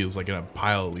Russell, he is like in a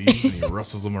pile of leaves and he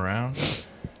rustles them around.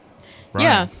 Brian,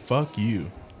 Yeah. fuck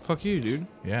you. Fuck you, dude.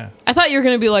 Yeah. I thought you were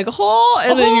gonna be like, oh,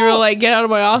 and then you were like, get out of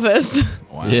my office.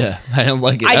 Wow. Yeah, I don't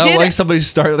like it. I I, don't did- like somebody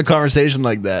starting the conversation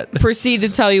like that. Proceed to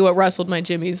tell you what rustled my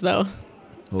jimmies, though.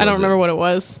 I don't remember what it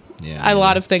was. Yeah, A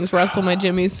lot of things rustle my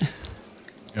jimmies.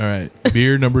 All right.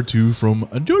 Beer number 2 from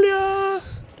Julia.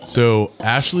 So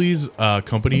Ashley's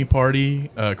company party,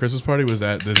 Christmas party was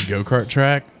at this go-kart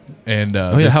track. And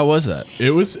how was that?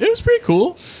 it was pretty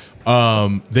cool.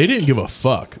 They didn't give a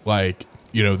fuck. Like,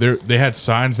 you know, they had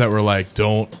signs that were like,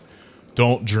 don't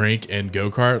drink and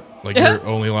go-kart. Like you're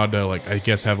only allowed to like, I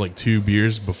guess, have like 2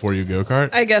 beers before you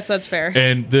go-kart. I guess that's fair.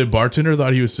 And the bartender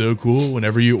thought he was so cool.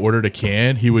 Whenever you ordered a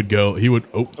can, he would. What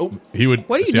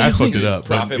are you See, I fucked doing? it up.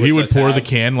 Prop But it he with would the pour the tab.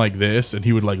 can like this, and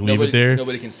he would like leave it there.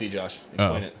 Nobody can see, Josh.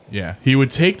 Oh, yeah. He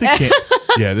would take the can.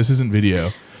 Yeah, this isn't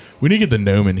video. We need to get the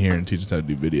gnome in here and teach us how to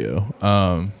do video.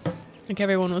 I think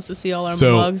everyone wants to see all our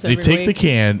So vlogs they every take the week.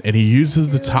 can and he uses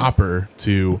the topper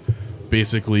to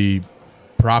basically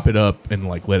prop it up and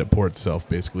like let it pour itself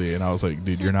basically. And I was like,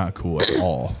 dude, you're not cool at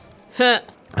all. I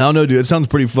don't know, dude. It sounds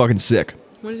pretty fucking sick.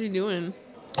 What is he doing?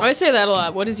 Oh, I say that a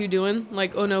lot. What is you doing?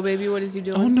 Like, oh no, baby, what is you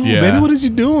doing? Oh no, Yeah. baby, what is he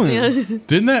doing? Yeah.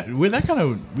 Didn't we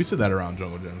said that around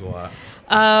Jungle Gyms a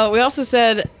lot. We also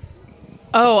said,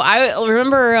 oh, I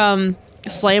remember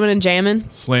slamming and jamming.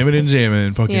 Slamming and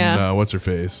jamming, fucking Yeah. what's her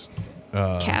face?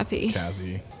 Kathy.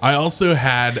 I also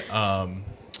had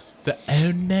the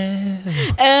oh no.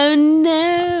 Oh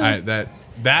no.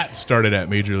 That started at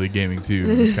Major League Gaming too.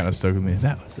 It's kind of stuck with me.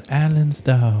 That was Alan's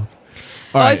dog.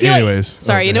 All I right. feel Anyways,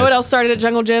 sorry, you know what else started at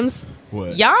Jungle Gyms?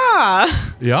 What? Yeah.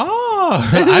 Yeah.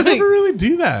 I never really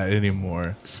do that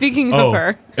anymore. Speaking of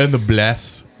her, and the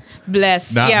bless.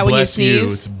 bless. Not yeah, bless when you you.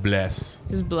 sneeze, It's bless.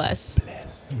 just bless.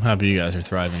 I'm happy you guys are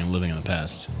thriving and living in the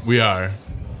past. We are.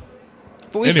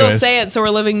 But we still Anyways. say it, so we're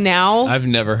living now. I've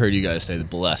never heard you guys say the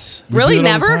bless. We Really? do it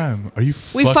all the Never? time. Are you?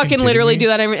 we fucking kidding literally me? do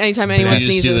that anytime Do anyone you just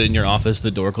do sneezes. it in your office,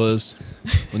 the door closed,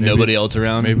 with nobody else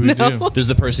around? Maybe we do. Does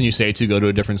the person you say to go to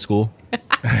a different school?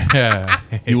 Yeah.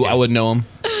 I wouldn't know him.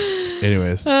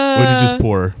 Anyways, what'd you just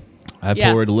pour? I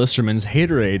Yeah. poured Listerman's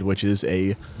Haterade, which is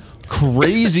a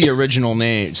crazy original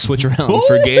name. Switch around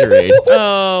for Gatorade.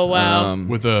 Oh wow.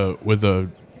 With a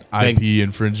Bang- IP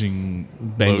infringing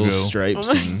Bengals logo. stripes,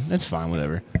 and it's fine,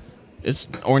 whatever. It's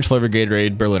orange flavored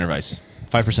Gatorade, Berliner Weiss,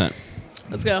 5%.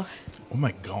 Let's go. Oh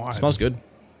my god. Smells good.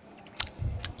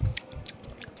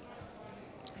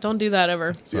 Don't do that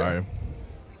ever. Sorry.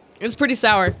 It's pretty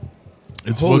sour.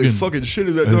 It's Holy fucking, fucking shit,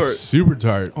 is that it's tart? super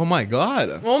tart. Oh my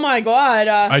god. Oh my god.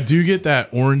 I do get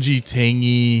that orangey,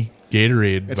 tangy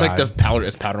Gatorade. It's like the vibe. powder.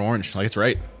 It's powdered orange. Like it's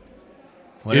right.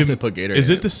 What if they put Gatorade? Is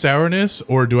in it the sourness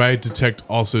or do I detect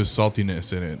also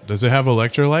saltiness in it? Does it have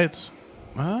electrolytes?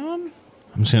 I'm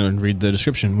just gonna read the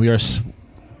description.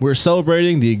 We're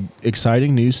celebrating the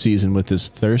exciting new season with this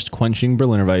thirst-quenching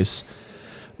Berliner Weiss,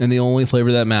 and the only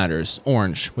flavor that matters: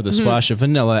 orange, with a splash of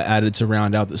vanilla added to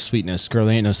round out the sweetness. Girl,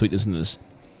 there ain't no sweetness in this.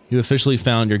 You officially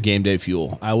found your game day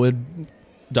fuel. I would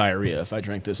diarrhea if I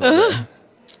drank this all day.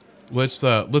 Let's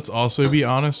also be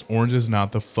honest. Orange is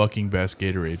not the fucking best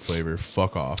Gatorade flavor.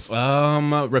 Fuck off.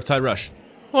 Riptide Rush,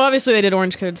 well, obviously they did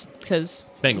orange because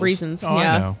Bengals. reasons. Oh,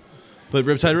 yeah. I know. but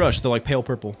Riptide Rush, they're like pale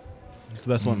purple. It's the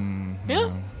best one.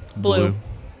 Yeah. Blue.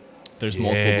 There's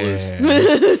multiple blues.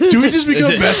 Do we just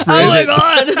become it- best Oh friends? my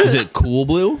god. Is it cool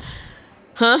blue?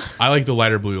 I like the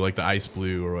lighter blue, like the ice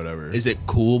blue or whatever. Is it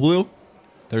cool blue?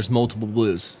 There's multiple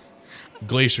blues.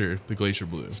 Glacier, the glacier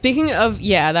blue. Speaking of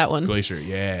that one. Glacier,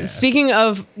 yeah. Speaking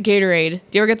of Gatorade,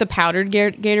 do you ever get the powdered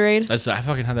Gatorade? I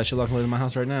fucking have that shit locked in my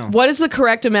house right now. What is the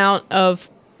correct amount of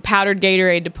powdered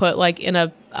Gatorade to put like in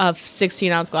a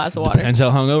 16-ounce glass of water? Depends how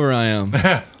hungover I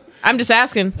am. I'm just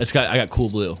asking. I got cool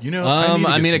blue. You know, I need to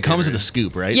I get mean, some it comes with Gatorade. a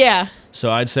scoop, right? Yeah. So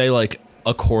I'd say like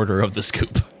a quarter of the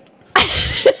scoop.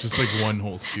 Just like one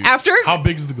whole scoop. After- How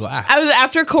big's the glass?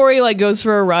 After Corey like goes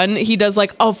for a run, he does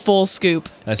like a full scoop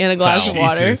That's in a glass foul. of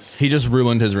water. Jesus. He just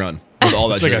ruined his run with all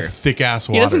that It's like sugar. a thick ass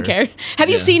He water. doesn't care. Have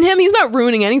you Yeah. seen him? He's not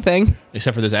ruining anything.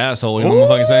 Except for this asshole. You know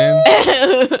what I'm fucking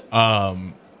saying?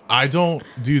 I don't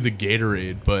do the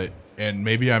Gatorade, and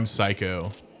maybe I'm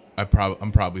psycho.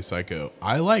 I'm probably psycho.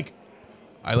 I like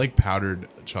powdered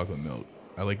chocolate milk.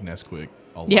 I like Nesquik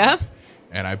a lot. Yeah?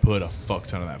 And I put a fuck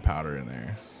ton of that powder in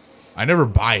there. I never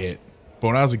buy it, but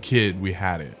when I was a kid, we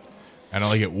had it. And I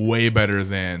like it way better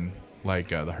than like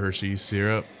the Hershey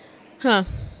syrup. Huh.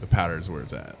 The powder is where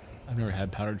it's at. I've never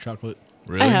had powdered chocolate.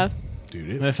 Really? I have.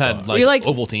 Dude, I've had fuck. like, You like-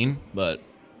 Ovaltine, but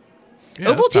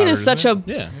Yeah, that's Ovaltine powder, is such isn't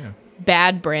a yeah.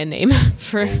 bad brand name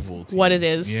for Ovaltine. what it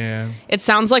is. Yeah. It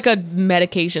sounds like a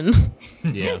medication.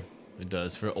 Yeah, it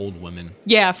does for old women.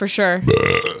 Yeah, for sure.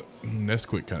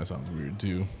 Nesquik kind of sounds weird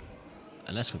too.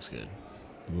 And that looks good.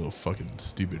 A little fucking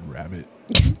stupid rabbit.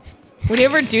 What do you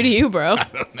ever do to you, bro?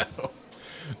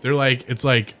 They're like, it's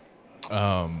like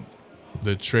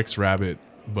the Trix rabbit,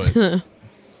 but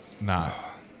not.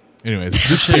 Anyways,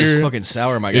 this Shit is beer fucking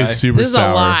sour, my guy. is super This is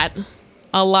sour.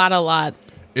 a lot.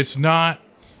 It's not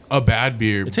a bad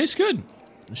beer. It tastes good.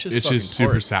 It's just, It's fucking just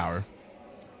super tart. sour.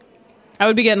 I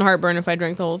would be getting heartburn if I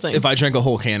drank the whole thing. If I drank a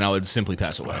whole can, I would simply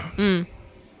pass away.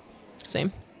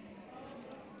 Same.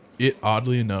 It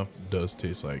oddly enough does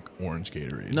taste like orange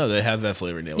Gatorade. No, they have that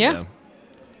flavor nailed Yeah. down.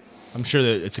 I'm sure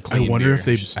that it's a I clean wonder beer. if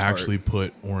they It's just tart. actually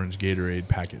put orange Gatorade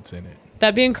packets in it,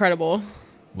 That'd be incredible.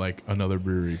 like another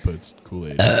brewery puts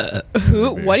Kool-Aid.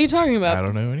 Who? What are you talking I about?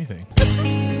 don't know anything.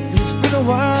 It's been a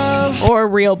while. Or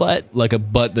real butt. like a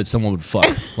butt that someone would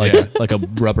fuck, like Yeah. like a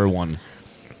rubber one,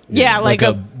 Yeah, like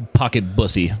a Pocket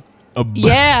Bussy.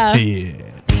 Yeah. Yeah.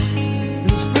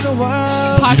 It's been a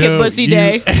while. Pocket Bussy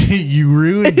Day. You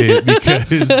ruined it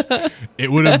because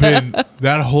it would have been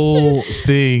that whole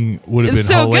thing would have It's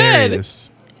been so good.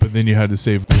 hilarious. But then you had to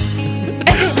save.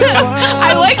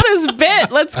 I like this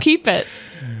bit. Let's keep it.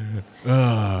 Throw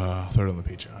it on the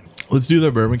Patreon. Let's do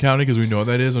the Bourbon County because we know what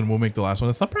that is, and we'll make the last one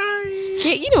a surprise.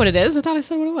 Yeah, you know what it is. I thought I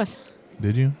said what it was.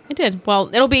 Did you? I did. Well,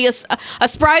 it'll be a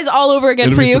surprise all over again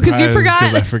It'll for be you because you surprise 'cause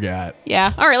I forgot. forgot.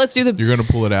 Yeah. All right, let's do the. You're gonna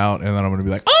pull it out, and then I'm gonna be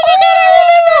like, Oh my god,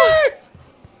 I remember!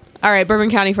 All right, Bourbon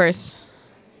County first.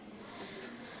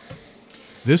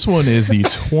 This one is the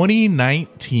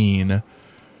 2019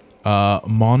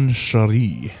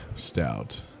 Moncherie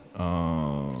Stout.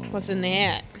 What's in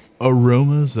that?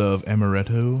 Aromas of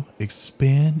amaretto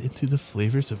expand into the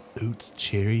flavors of oats,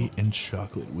 cherry, and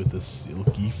chocolate with a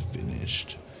silky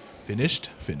finish.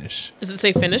 Does it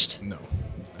say finished? No,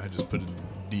 I just put a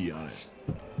D on it.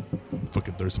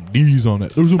 Fucking throw some D's on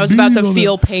it. I I was about to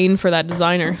feel pain for that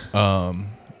designer.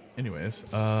 Anyways,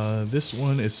 this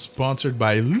one is sponsored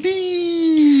by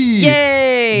Lee.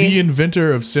 Yay! The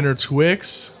inventor of Center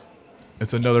Twix.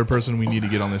 It's another person we need to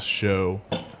get on this show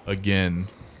again.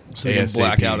 So you can ASAP.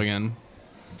 black out again.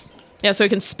 Yeah, so we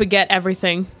can spaghetti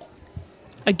everything.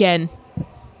 Again.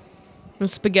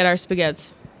 Let's spaghetti our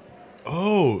spaghettis.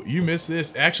 Oh, you missed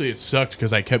this. Actually, it sucked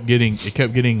because I kept getting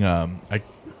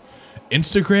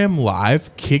Instagram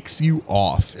Live kicks you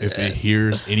off if it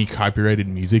hears any copyrighted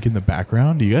music in the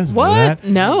background. Do you guys know What? that?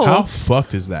 No. How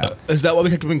fucked is that? Is that why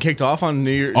we've been kicked off on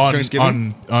New Year's on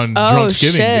Thanksgiving? on Oh,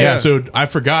 Drunksgiving. shit. Yeah, so I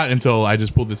forgot until I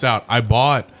just pulled this out. I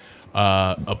bought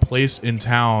a place in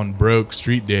town broke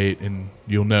street date, and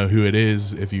you'll know who it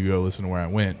is if you go listen to where I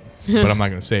went, but I'm not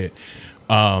going to say it.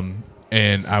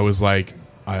 And I was like,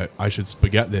 I should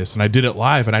spaghetti this, and I did it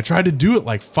live, and I tried to do it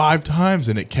like 5 times,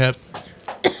 and it kept.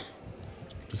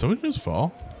 Did somebody just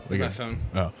fall? Like My phone.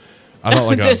 Oh, I thought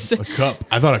like This- a cup.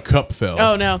 I thought a cup fell.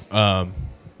 Oh, no.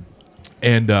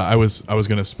 And I was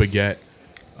gonna spaghetti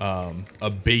a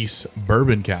base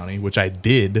Bourbon County, which I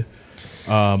did,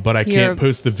 but I You're- can't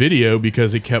post the video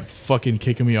because it kept fucking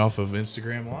kicking me off of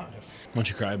Instagram Live. Why don't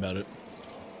you cry about it?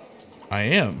 I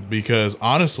am, because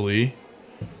honestly,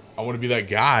 I want to be that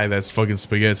guy that's fucking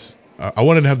spaghetti. I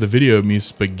wanted to have the video of me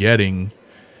spaghetting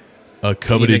a Can you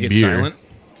coveted make it beer, silent?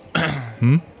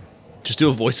 Just do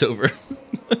a voiceover.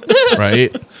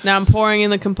 right? Now I'm pouring in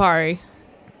the Campari.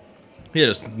 Yeah,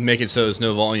 just make it so there's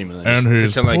no volume in it. And Just he's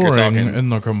pretend like you're pouring talking. in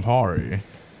the Campari.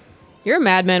 You're a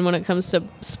madman when it comes to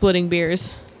splitting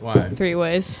beers Why? 3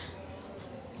 ways.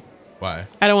 Why?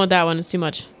 I don't want that one. It's too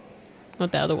much. I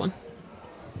want the other one.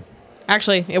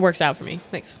 Actually, it works out for me.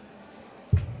 Thanks.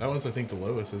 That one's, I think, the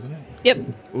lowest, isn't it? Yep.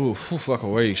 Ooh, fuck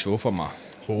away, my.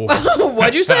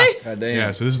 What'd you say? God damn.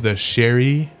 Yeah. So this is the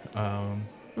sherry. Oh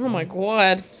my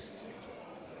god.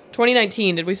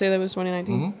 2019. Did we say that was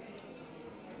 2019?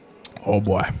 Oh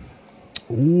boy.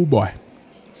 Oh boy.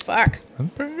 Fuck. That's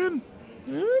pretty good.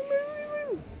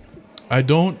 I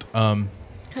don't. I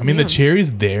mean, the damn.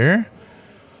 cherry's there.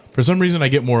 For some reason, I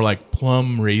get more like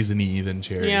plum raisiny than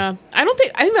cherry. Yeah. I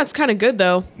think that's kind of good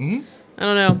though. I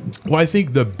don't know. Well, I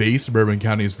think the base Bourbon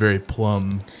County is very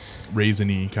plum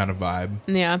raisiny kind of vibe.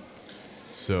 Yeah.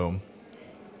 So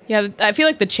Yeah, I feel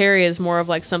like the cherry is more of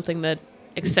like something that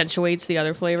accentuates the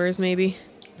other flavors maybe.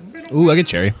 Ooh, I get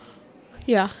cherry.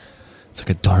 Yeah. It's like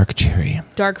a dark cherry.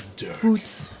 Dark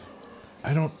fruits.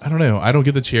 I don't know. I don't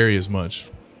get the cherry as much.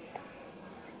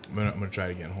 I'm gonna try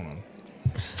it again. Hold on.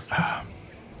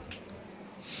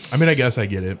 I mean, I guess I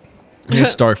get it.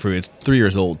 It's dark fruit. It's 3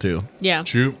 years old too. Yeah.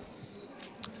 True.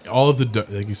 All of the,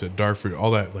 like you said, dark fruit,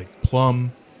 all that, like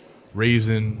plum,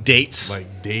 raisin, Dates.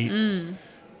 like dates.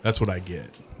 That's what I get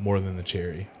more than the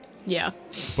cherry. Yeah.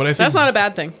 But I think That's not a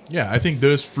bad thing. Yeah, I think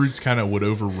those fruits kind of would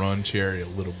overrun cherry a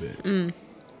little bit.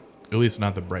 At least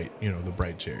not the bright, the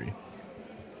bright cherry.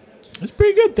 That's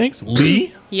pretty good. Thanks,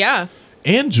 Lee Yeah.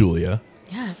 and Julia.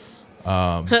 Yes.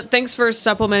 Thanks for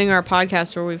supplementing our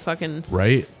podcast where we fucking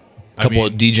Right? Couple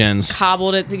of degens.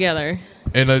 cobbled it together.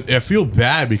 And I feel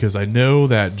bad because I know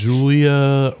that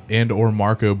Julia and or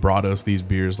Marco brought us these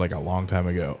beers like a long time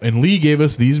ago. And Lee gave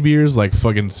us these beers like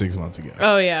fucking 6 months ago.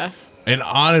 Oh yeah. And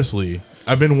honestly,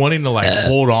 I've been wanting to like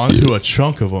hold on to a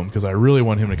chunk of them because I really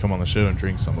want him to come on the show and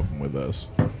drink some of them with us.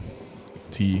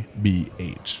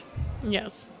 TBH.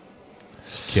 Yes.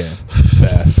 Okay,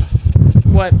 Beth,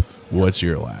 What? what's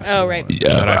your last? Oh, one right.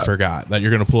 that I forgot that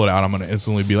you're gonna pull it out. I'm gonna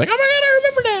instantly be like, oh my god, I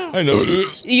remember now. I know.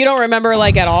 You don't remember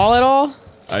like at all?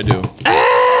 I do.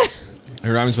 It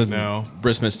rhymes with No.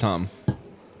 Brismith's Tom.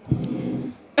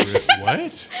 What?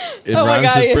 What? It Oh my rhymes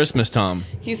God, with yeah. Christmas Tom.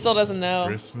 He still doesn't know.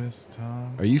 Christmas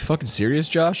Tom. Are you fucking serious,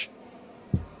 Josh?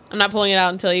 I'm not pulling it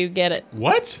out until you get it.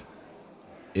 What?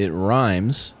 It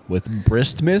rhymes with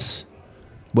Bristmas.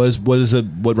 What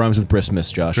rhymes with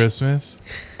Bristmas, Josh? Christmas.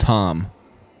 Tom.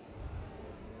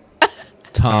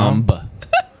 Tomb.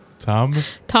 Tom.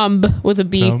 Tomb with a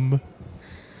B. Tom.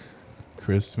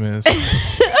 Christmas.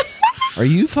 Are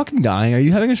you fucking dying? Are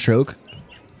you having a stroke?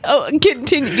 Oh,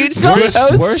 continue. Dude, smell Chris-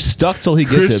 toast. We're stuck till he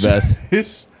gets it, Beth.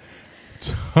 Christmas.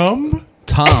 Tom.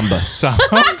 Tomb. Tom.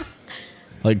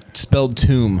 Like spelled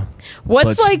tomb.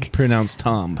 What's but like? pronounced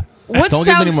tomb. What Don't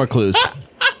give me any sounds- more clues.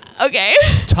 Okay.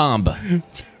 Tomb.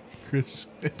 Christmas.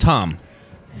 Tom.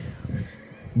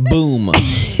 Boom.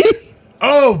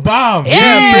 Oh, bomb. Yay!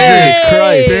 Yeah, Jesus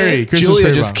Christ. Barry, Christmas Julia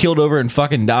Berry just bomb. killed over and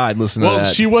fucking died. Listen to Well,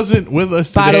 that. she wasn't with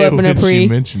us Bottle today opener when she pre.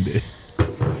 mentioned it.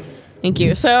 Thank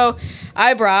you. So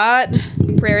I brought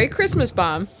Prairie Christmas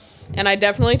Bomb, and I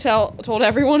definitely told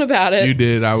everyone about it. You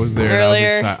did. I was there. Earlier.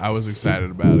 And I was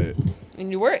excited about it. And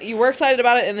you were excited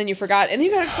about it, and then you forgot, and then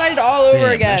you got excited all over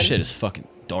Damn, again. that shit is fucking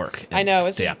dark. I know,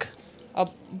 it's thick. a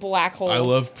black hole. I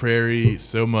love Prairie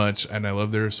so much, and I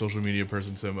love their social media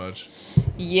person so much.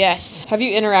 Yes. Have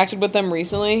you interacted with them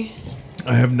recently?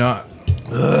 I have not.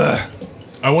 Ugh.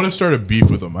 I want to start a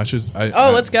beef with them.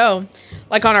 Let's go.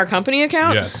 Like on our company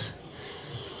account? Yes.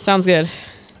 Sounds good.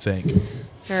 Thank. All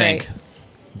Thank. right.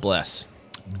 Bless.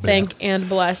 Thank and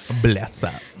bless. Bless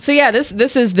that. So yeah, this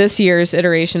is this year's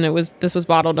iteration. This was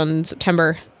bottled in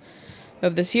September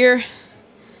of this year.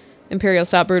 Imperial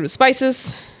stout brewed with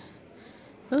spices.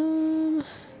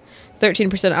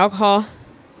 13% alcohol.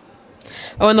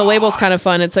 Oh, and the label's kind of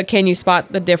fun. It's like, can you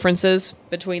spot the differences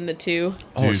between the two?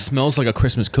 Oh, Dude. it smells like a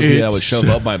Christmas cookie that I would It's- shove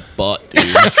up my butt,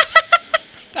 dude.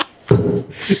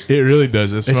 It really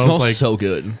does. It smells, like so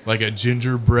good. like a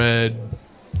gingerbread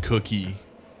cookie.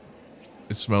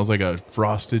 It smells like a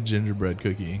frosted gingerbread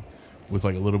cookie with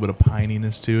like a little bit of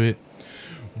pininess to it.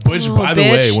 Which, Oh, by the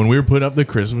way, bitch. when we were putting up the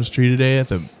Christmas tree today at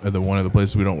the one of the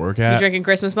places we don't work You at, drinking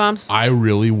Christmas bombs? I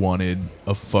really wanted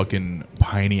a fucking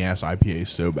piney ass IPA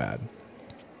so bad.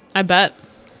 I bet.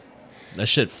 That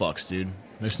shit fucks, dude.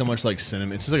 There's so much like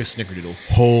cinnamon. It's just like a snickerdoodle.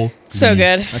 Holy So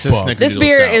good. That's a fuck. snickerdoodle. This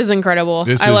beer stout. is incredible.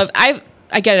 This I is- love.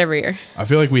 I get it every year. I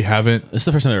feel like we haven't. This is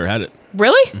the first time I've ever had it.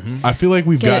 Really? I feel like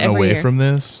we've Get it gotten every away year. from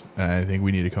this, and I think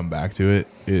we need to come back to it.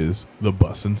 Is the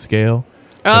bussin' scale?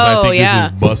 'Cause Oh, I think yeah.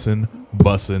 This is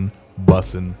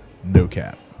bussin', no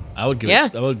cap. I would give Yeah.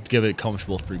 it. I would give it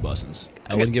comfortable 3 bussins.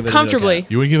 I wouldn't give it Comfortably. A no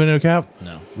cap. You wouldn't give it a no cap?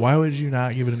 No. Why would you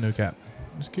not give it a no cap?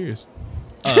 I'm just curious.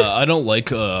 I don't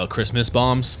like Christmas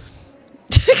bombs.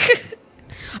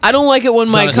 I don't like it when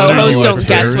It's my not necessarily co-hosts like don't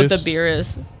guess what the terrorists. beer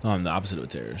is. No, I'm the opposite of a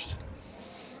terrorist.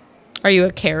 Are you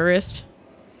a terrorist?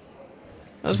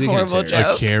 That was a Speaking of horrible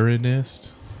terrorists. joke. A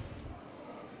Karenist?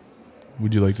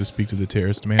 Would you like to speak to the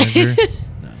terrorist manager?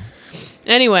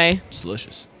 Anyway, It's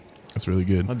delicious. That's really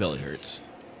good. My belly hurts.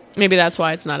 maybe that's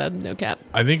why it's not a no cap.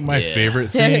 I think my Yeah. favorite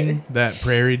thing that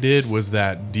Prairie did was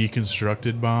that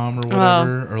deconstructed bomb or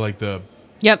whatever, or like the,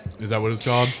 Yep. is that what it's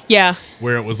called? Yeah.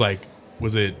 Where it was like,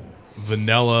 was it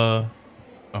vanilla?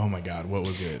 Oh my God, what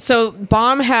was it? So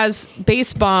bomb has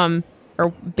base bomb or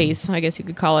base, I guess you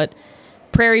could call it.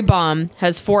 Prairie bomb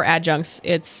has 4 adjuncts.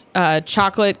 It's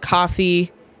chocolate,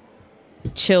 coffee,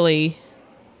 chili,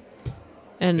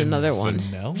 and another one.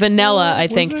 Vanilla, I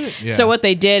Was think. it? Yeah. So what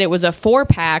they did, it was a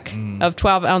 4-pack of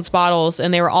 12-ounce bottles,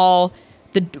 and they were all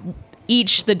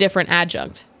each the different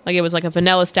adjunct. Like it was like a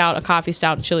vanilla stout, a coffee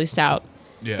stout, a chili stout,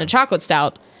 Yeah. and a chocolate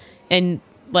stout, and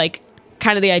like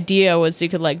kind of the idea was you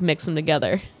could like mix them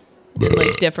together in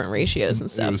like different ratios and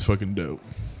It stuff. was fucking dope.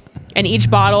 And each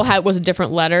bottle was a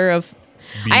different letter of.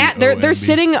 They're B-O-M-B.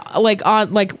 sitting like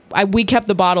on like we kept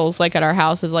the bottles like at our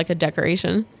house as like a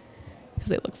decoration because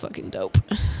they look fucking dope.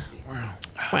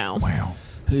 Wow. Wow.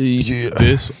 Yeah.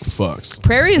 This fucks.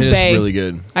 Prairie is It is Bay. really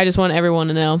good. I just want everyone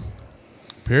to know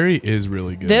Perry is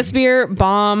really good. this beer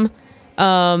bomb,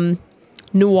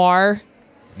 noir,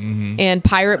 Mm-hmm. and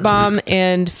pirate bomb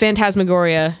and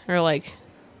phantasmagoria are like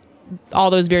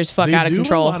all those beers fuck they out of do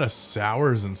control. a lot of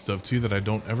sours and stuff too that I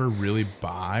don't ever really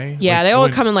buy. Yeah, Like, they all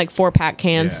when- come in like 4-pack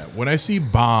cans. Yeah, when I see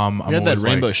bomb, I'm We had that always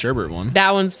rainbow like, sherbet one.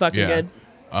 That one's fucking yeah. good.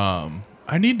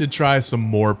 I need to try some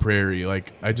more Prairie.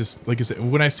 Like I said,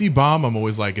 when I see bomb, I'm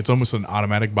always like, it's almost an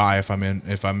automatic buy if I'm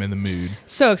in the mood.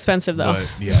 So expensive though. But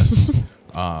yes,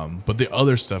 but the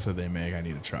other stuff that they make, I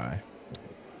need to try.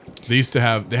 They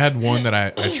had one that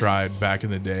I tried back in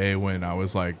the day when I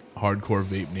was like hardcore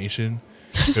Vape Nation.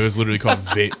 It was literally called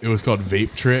Vape. It was called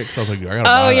Vape Tricks. I was like, dude, I gotta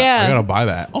buy that. yeah. I gotta buy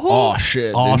that. Oh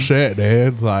shit. Oh dude. shit,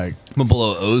 dude! It's like I'm gonna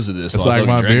blow O's to this. it's while I like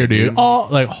my fucking beer, drink it, dude. Oh,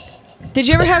 like Did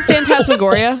you ever have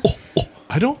Phantasmagoria?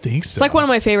 I don't think so. It's like one of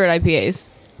my favorite IPAs.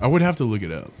 I would have to look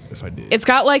it up if I did. It's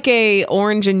got like a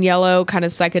orange and yellow kind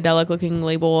of psychedelic looking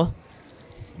label.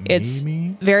 It's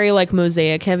Maybe? very like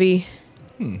mosaic heavy.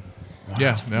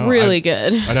 Yeah, no, Really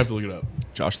good. I'd have to look it up.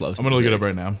 Josh loves. I'm gonna look it mosaic. up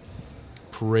right now.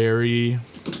 Prairie.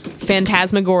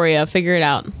 Phantasmagoria. Figure it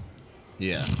out.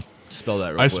 Yeah, spell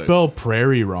that. Real I quick. spell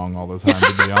prairie wrong all the time,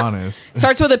 to be honest.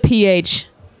 Starts with a PH,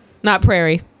 not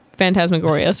prairie.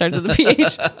 Phantasmagoria starts with a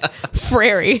PH.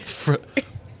 Frary. for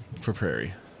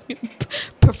prairie.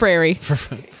 Frary.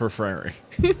 For prairie.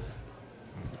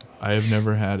 I have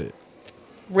never had it.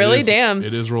 Really? It is- Damn.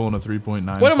 It is rolling a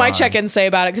 3.9. What do my check-ins say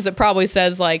about it? Because it probably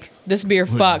says like this beer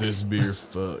This fucks beer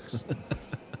fucks.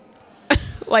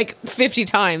 like 50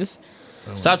 times.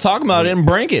 Stop talking about it and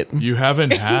break it. You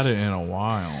haven't had it in a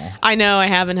while. I know I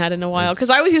haven't had it in a while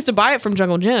because I always used to buy it from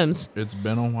Jungle Gyms. It's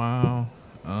been a while.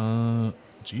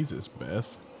 Jesus,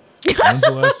 Beth. When's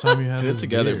the last time you had Get it this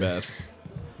together, beer? Beth.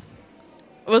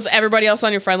 Was everybody else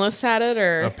on your friend list had it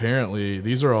or? Apparently,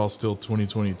 these are all still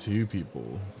 2022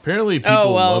 people. Apparently, people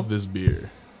Oh, well. love this beer.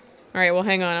 All right, well,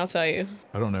 hang on. I'll tell you.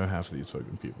 I don't know half of these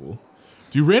fucking people.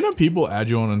 Do random people add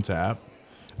you on Untap?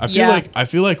 Yeah. I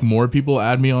feel like more people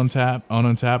add me on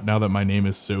Untap now that my name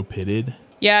is so pitted.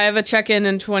 Yeah, I have a check-in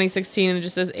in 2016 and it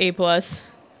just says A+.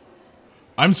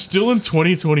 I'm still in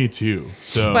 2022,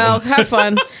 so Well, have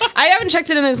fun. I haven't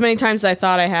checked it in as many times as I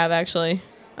thought I have, actually.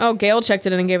 Oh, Gail checked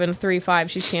it in and gave it a 3.5.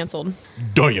 She's canceled.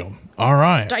 damn. All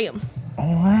right, Damn.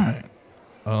 all right.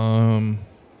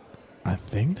 I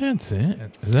think that's it.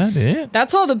 Is that it?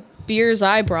 That's all the beers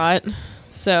I brought.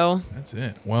 So That's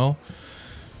it. Well,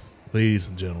 ladies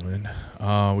and gentlemen,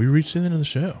 we reached the end of the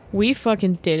show. we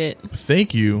fucking did it.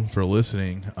 Thank you for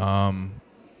listening. I'm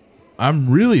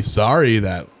really sorry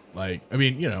that, like, I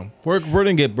mean, you know, We're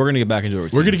gonna get back into a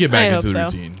routine. we're gonna get I back hope into the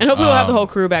so. routine, And hopefully we'll have the whole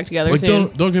crew back together Like,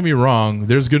 soon. don't get me wrong.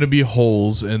 There's gonna be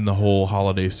holes in the whole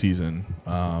holiday season.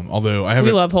 Although I haven't,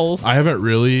 We love holes. I haven't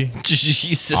really.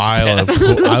 Jesus, I Beth.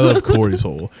 love Corey's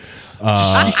hole.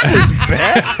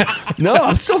 No,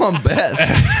 I'm still on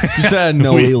best. You said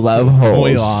no. We love holes.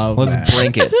 we love Let's that.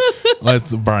 break it.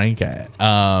 Let's break it.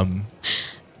 I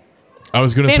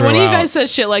was gonna Man, throw one of you out- guys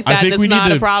says shit like I that, think and we it's need not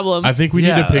to, a problem. I think we need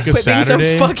Yeah. to pick a Quit being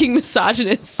Saturday. so fucking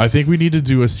misogynist. I think we need to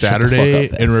do a fuck Saturday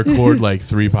up, Beth. and record like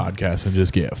 3 podcasts and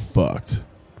just get fucked.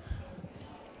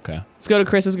 Okay. Let's go to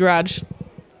Chris's garage.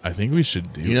 I think we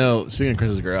should do. You know, speaking of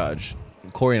Chris's garage,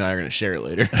 Corey and I are gonna share it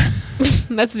later.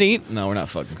 That's neat. No, we're not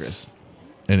fucking Chris.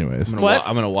 Anyways, I'm gonna, What?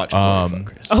 I'm gonna watch Corey fuck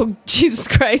Chris. Oh, Jesus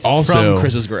Christ. also From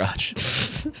Chris's garage.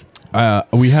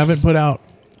 we haven't put out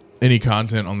any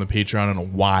content on the Patreon in a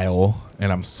while,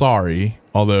 and I'm sorry.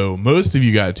 Although most of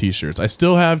you got T-shirts, I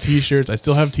still have T-shirts. I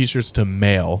still have T-shirts to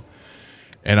mail,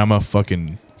 and I'm a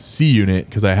fucking C unit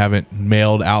because I haven't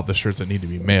mailed out the shirts that need to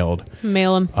be mailed.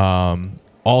 Mail him.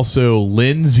 Also,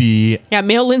 Lindsay, Yeah,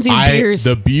 mail Lindsay's beers.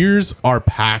 the beers are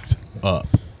packed up.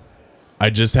 I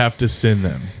just have to send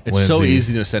them. It's so Lindsay.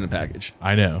 easy to send a package.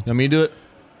 I know. You want me to do it?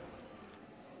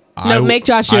 No, make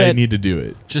Josh do I it. need to do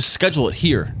it. Just schedule it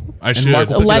here. I And should. Mark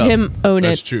will pick Let it up. him own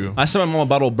That's it. true. I sent my mom a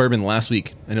bottle of bourbon last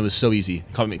week, and it was so easy.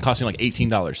 It cost me like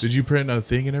 $18. Did you print a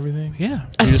thing and everything? Yeah.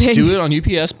 A You just thing. do it on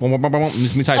UPS. Boom, boom, boom, boom, boom,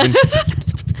 just me typing.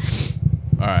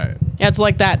 All right. Yeah, it's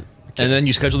like that. And then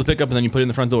you schedule the pickup, and then you put it in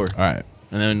the front door. All right.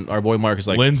 And then our boy Mark is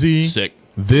like, Lindsay, sick.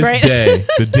 this Right. day,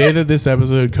 the day that this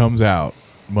episode comes out,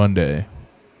 Monday,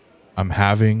 I'm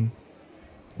having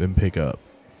them pick up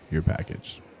your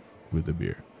package with the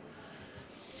beer.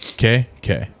 Okay?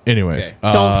 Okay. Anyways.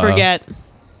 Okay. Don't forget.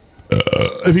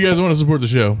 If you guys want to support the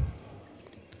show,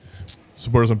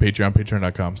 support us on Patreon,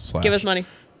 patreon.com/ Give us money.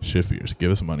 Shift Beers.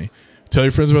 Give us money. Tell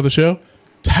your friends about the show.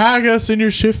 Tag us in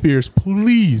your Shift Beers,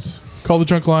 please. Call the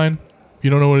Drunk Line. If you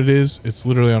don't know what it is, it's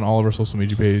literally on all of our social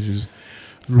media pages.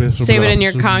 Save it in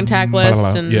your contact list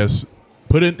and- yes.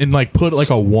 Put it in put like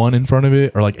a 1 in front of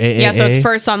it or like AAA. Yeah, so it's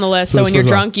first on the list. So it's when you're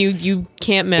first on- drunk, you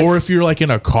can't miss. Or if you're like in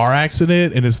a car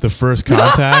accident and it's the first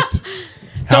contact.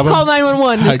 Don't call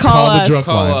 911. Just call the us. drunk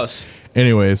Call line. us.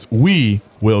 Anyways, we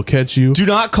will catch you. Do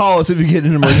not call us if you get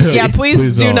an emergency. Yeah, please,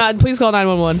 Please do don't. not. Please call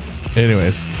 911.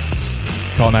 Anyways,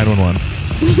 call 911.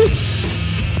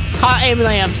 Call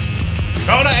ambulance.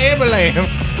 Call the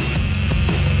ambulance.